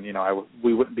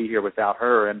 we wouldn't be here without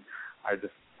her. And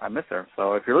I miss her.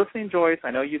 So if you're listening, Joyce,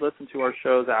 I know you listen to our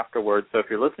shows afterwards. So if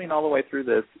you're listening all the way through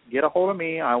this, get a hold of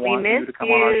me. I want you to come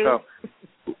on our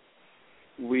show.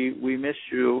 We miss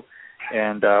you.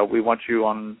 And we want you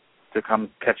on to come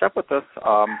catch up with us.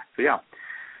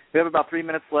 We have about 3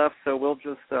 minutes left, so we'll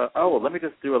just, let me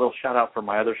just do a little shout-out for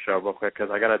my other show real quick, because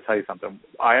I got to tell you something.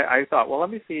 I thought, let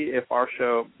me see if our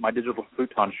show, my Digital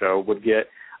Futon show, would get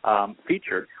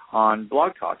featured on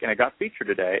Blog Talk, and it got featured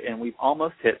today, and we've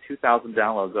almost hit 2,000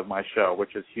 downloads of my show,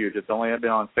 which is huge. It's only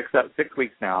been on 6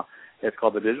 weeks now. It's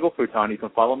called The Digital Futon. You can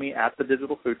follow me at The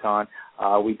Digital Futon.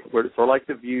 We're sort of like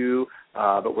The View,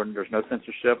 but there's no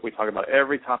censorship. We talk about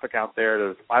every topic out there.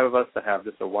 There's 5 of us that have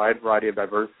just a wide variety of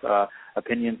diverse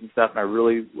opinions and stuff, and I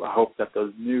really hope that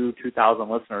those new 2,000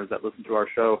 listeners that listen to our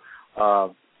show,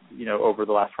 over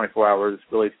the last 24 hours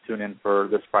really tune in for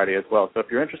this Friday as well. So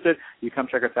if you're interested, you come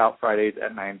check us out Fridays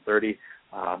at 9:30.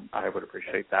 I would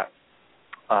appreciate that.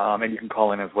 And you can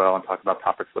call in as well and talk about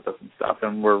topics with us and stuff.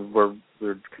 And we're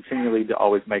continually to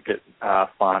always make it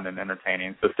fun and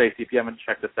entertaining. So, Stacey, if you haven't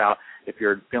checked us out, if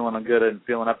you're feeling good and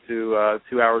feeling up to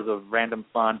 2 hours of random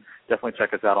fun, definitely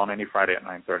check us out on any Friday at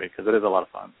 9:30 because it is a lot of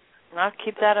fun. I'll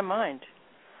keep that in mind.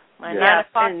 My 9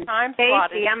 o'clock time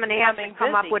slot is Stacey, I'm going to have to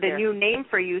come up with a new name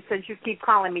for you since you keep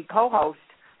calling me co-host.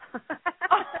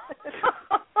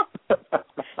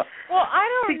 Well, I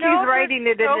don't know. He's writing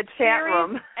it in the chat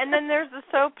room. And then there's the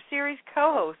soap series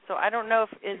co-host. So I don't know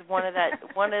if is one of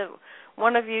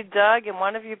you Doug and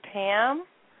one of you Pam.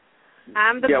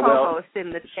 I'm the co-host in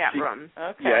the chat room.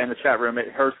 Okay. Yeah, in the chat room,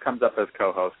 hers comes up as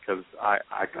co-host because I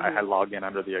log in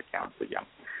under the account. So he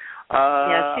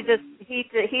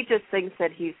just thinks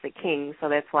that he's the king, so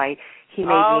that's why he made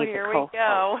me the co-host. We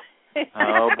go.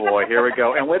 Oh boy, here we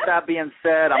go. And with that being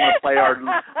said, I'm going to play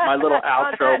my little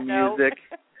outro music.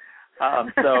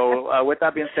 With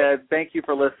that being said, thank you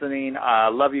for listening.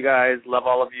 Love you guys. Love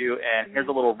all of you. And here's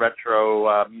a little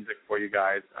retro music for you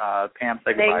guys. Pam,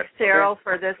 say goodbye. Thanks, Cheryl,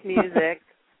 for this music.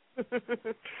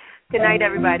 Good night,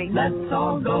 everybody. Let's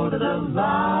all go to the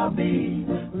lobby.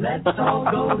 Let's all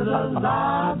go to the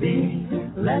lobby.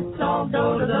 Let's all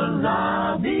go to the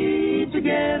lobby to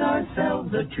get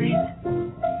ourselves a treat.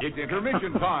 It's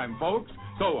intermission time, folks,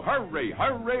 so hurry,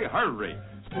 hurry, hurry.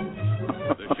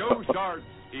 The show starts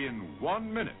in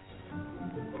 1 minute.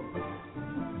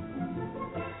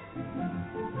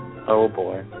 Oh,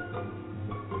 boy.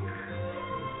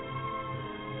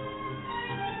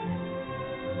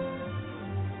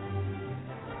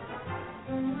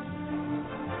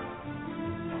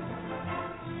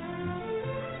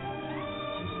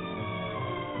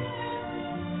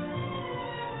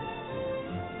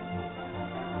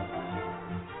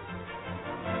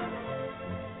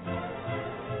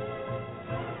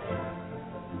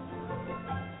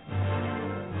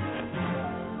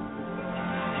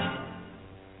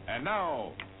 And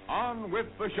now, on with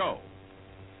the show.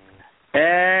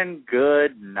 And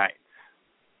good night.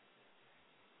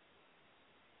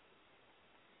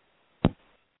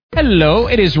 Hello,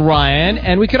 it is Ryan,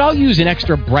 and we could all use an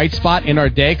extra bright spot in our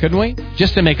day, couldn't we?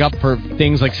 Just to make up for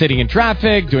things like sitting in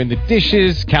traffic, doing the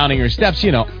dishes, counting your steps,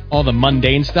 you know, all the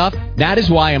mundane stuff. That is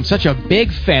why I'm such a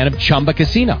big fan of Chumba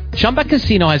Casino. Chumba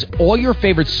Casino has all your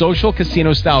favorite social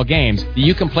casino-style games that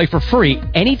you can play for free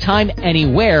anytime,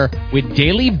 anywhere with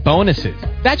daily bonuses.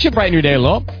 That should brighten your day a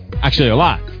little. Actually, a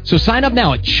lot. So sign up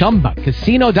now at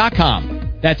ChumbaCasino.com.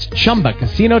 That's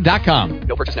ChumbaCasino.com.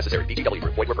 No purchase necessary. VGW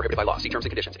Group. Void where prohibited by law. See terms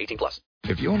and conditions. 18+.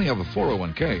 If you only have a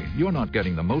 401k, you're not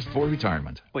getting the most for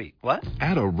retirement. Wait, what?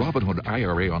 Add a Robinhood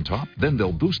IRA on top, then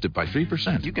they'll boost it by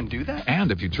 3%. You can do that?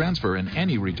 And if you transfer in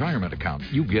any retirement account,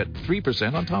 you get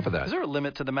 3% on top of that. Is there a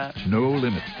limit to the match? No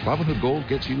limit. Robinhood Gold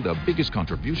gets you the biggest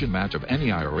contribution match of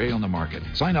any IRA on the market.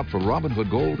 Sign up for Robinhood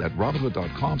Gold at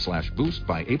Robinhood.com/boost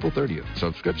by April 30th.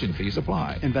 Subscription fees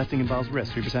apply. Investing involves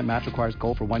risk. 3% match requires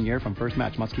gold for 1 year from first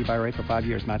match. Must keep IRA for 5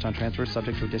 years. Match on transfers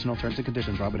subject to additional terms and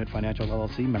conditions. Robinhood Financial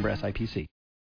LLC. Member SIPC.